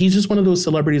 And he's just one of those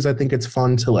celebrities I think it's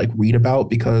fun to like read about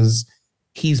because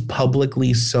he's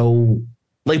publicly so,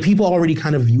 like, people already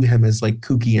kind of view him as like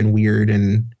kooky and weird,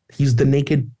 and he's the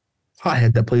naked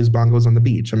hothead that plays bongos on the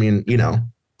beach. I mean, you know.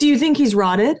 Do you think he's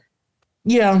rotted?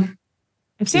 Yeah.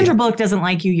 If Sandra Bullock doesn't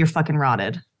like you, you're fucking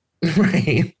rotted.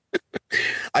 Right.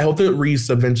 I hope that Reese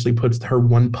eventually puts her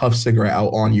one puff cigarette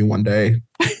out on you one day.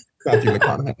 Matthew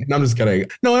McConaughey. No, I'm just kidding.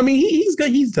 No, I mean, he's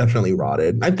good. He's definitely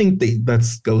rotted. I think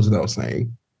that goes without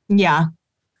saying. Yeah,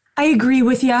 I agree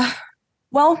with you.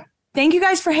 Well, thank you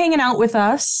guys for hanging out with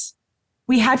us.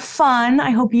 We had fun. I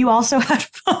hope you also had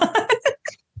fun.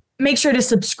 Make sure to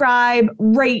subscribe,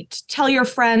 rate, tell your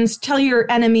friends, tell your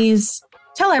enemies,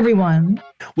 tell everyone.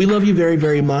 We love you very,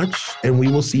 very much, and we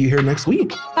will see you here next week.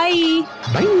 Bye.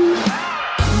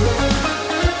 Bye.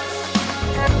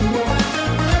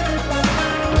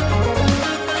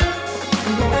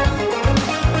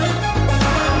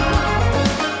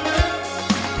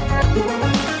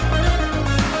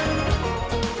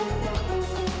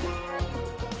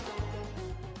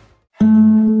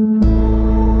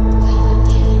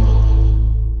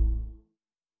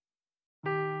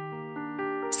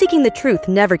 Seeking the truth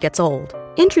never gets old.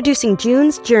 Introducing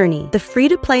June's Journey, the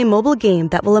free-to-play mobile game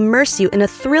that will immerse you in a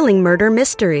thrilling murder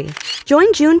mystery.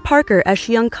 Join June Parker as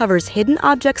she uncovers hidden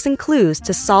objects and clues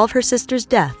to solve her sister's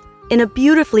death in a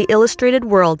beautifully illustrated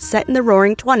world set in the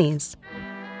Roaring '20s.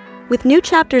 With new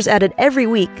chapters added every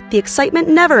week, the excitement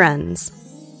never ends.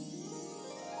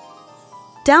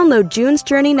 Download June's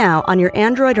Journey now on your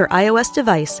Android or iOS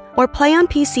device, or play on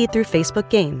PC through Facebook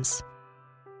Games.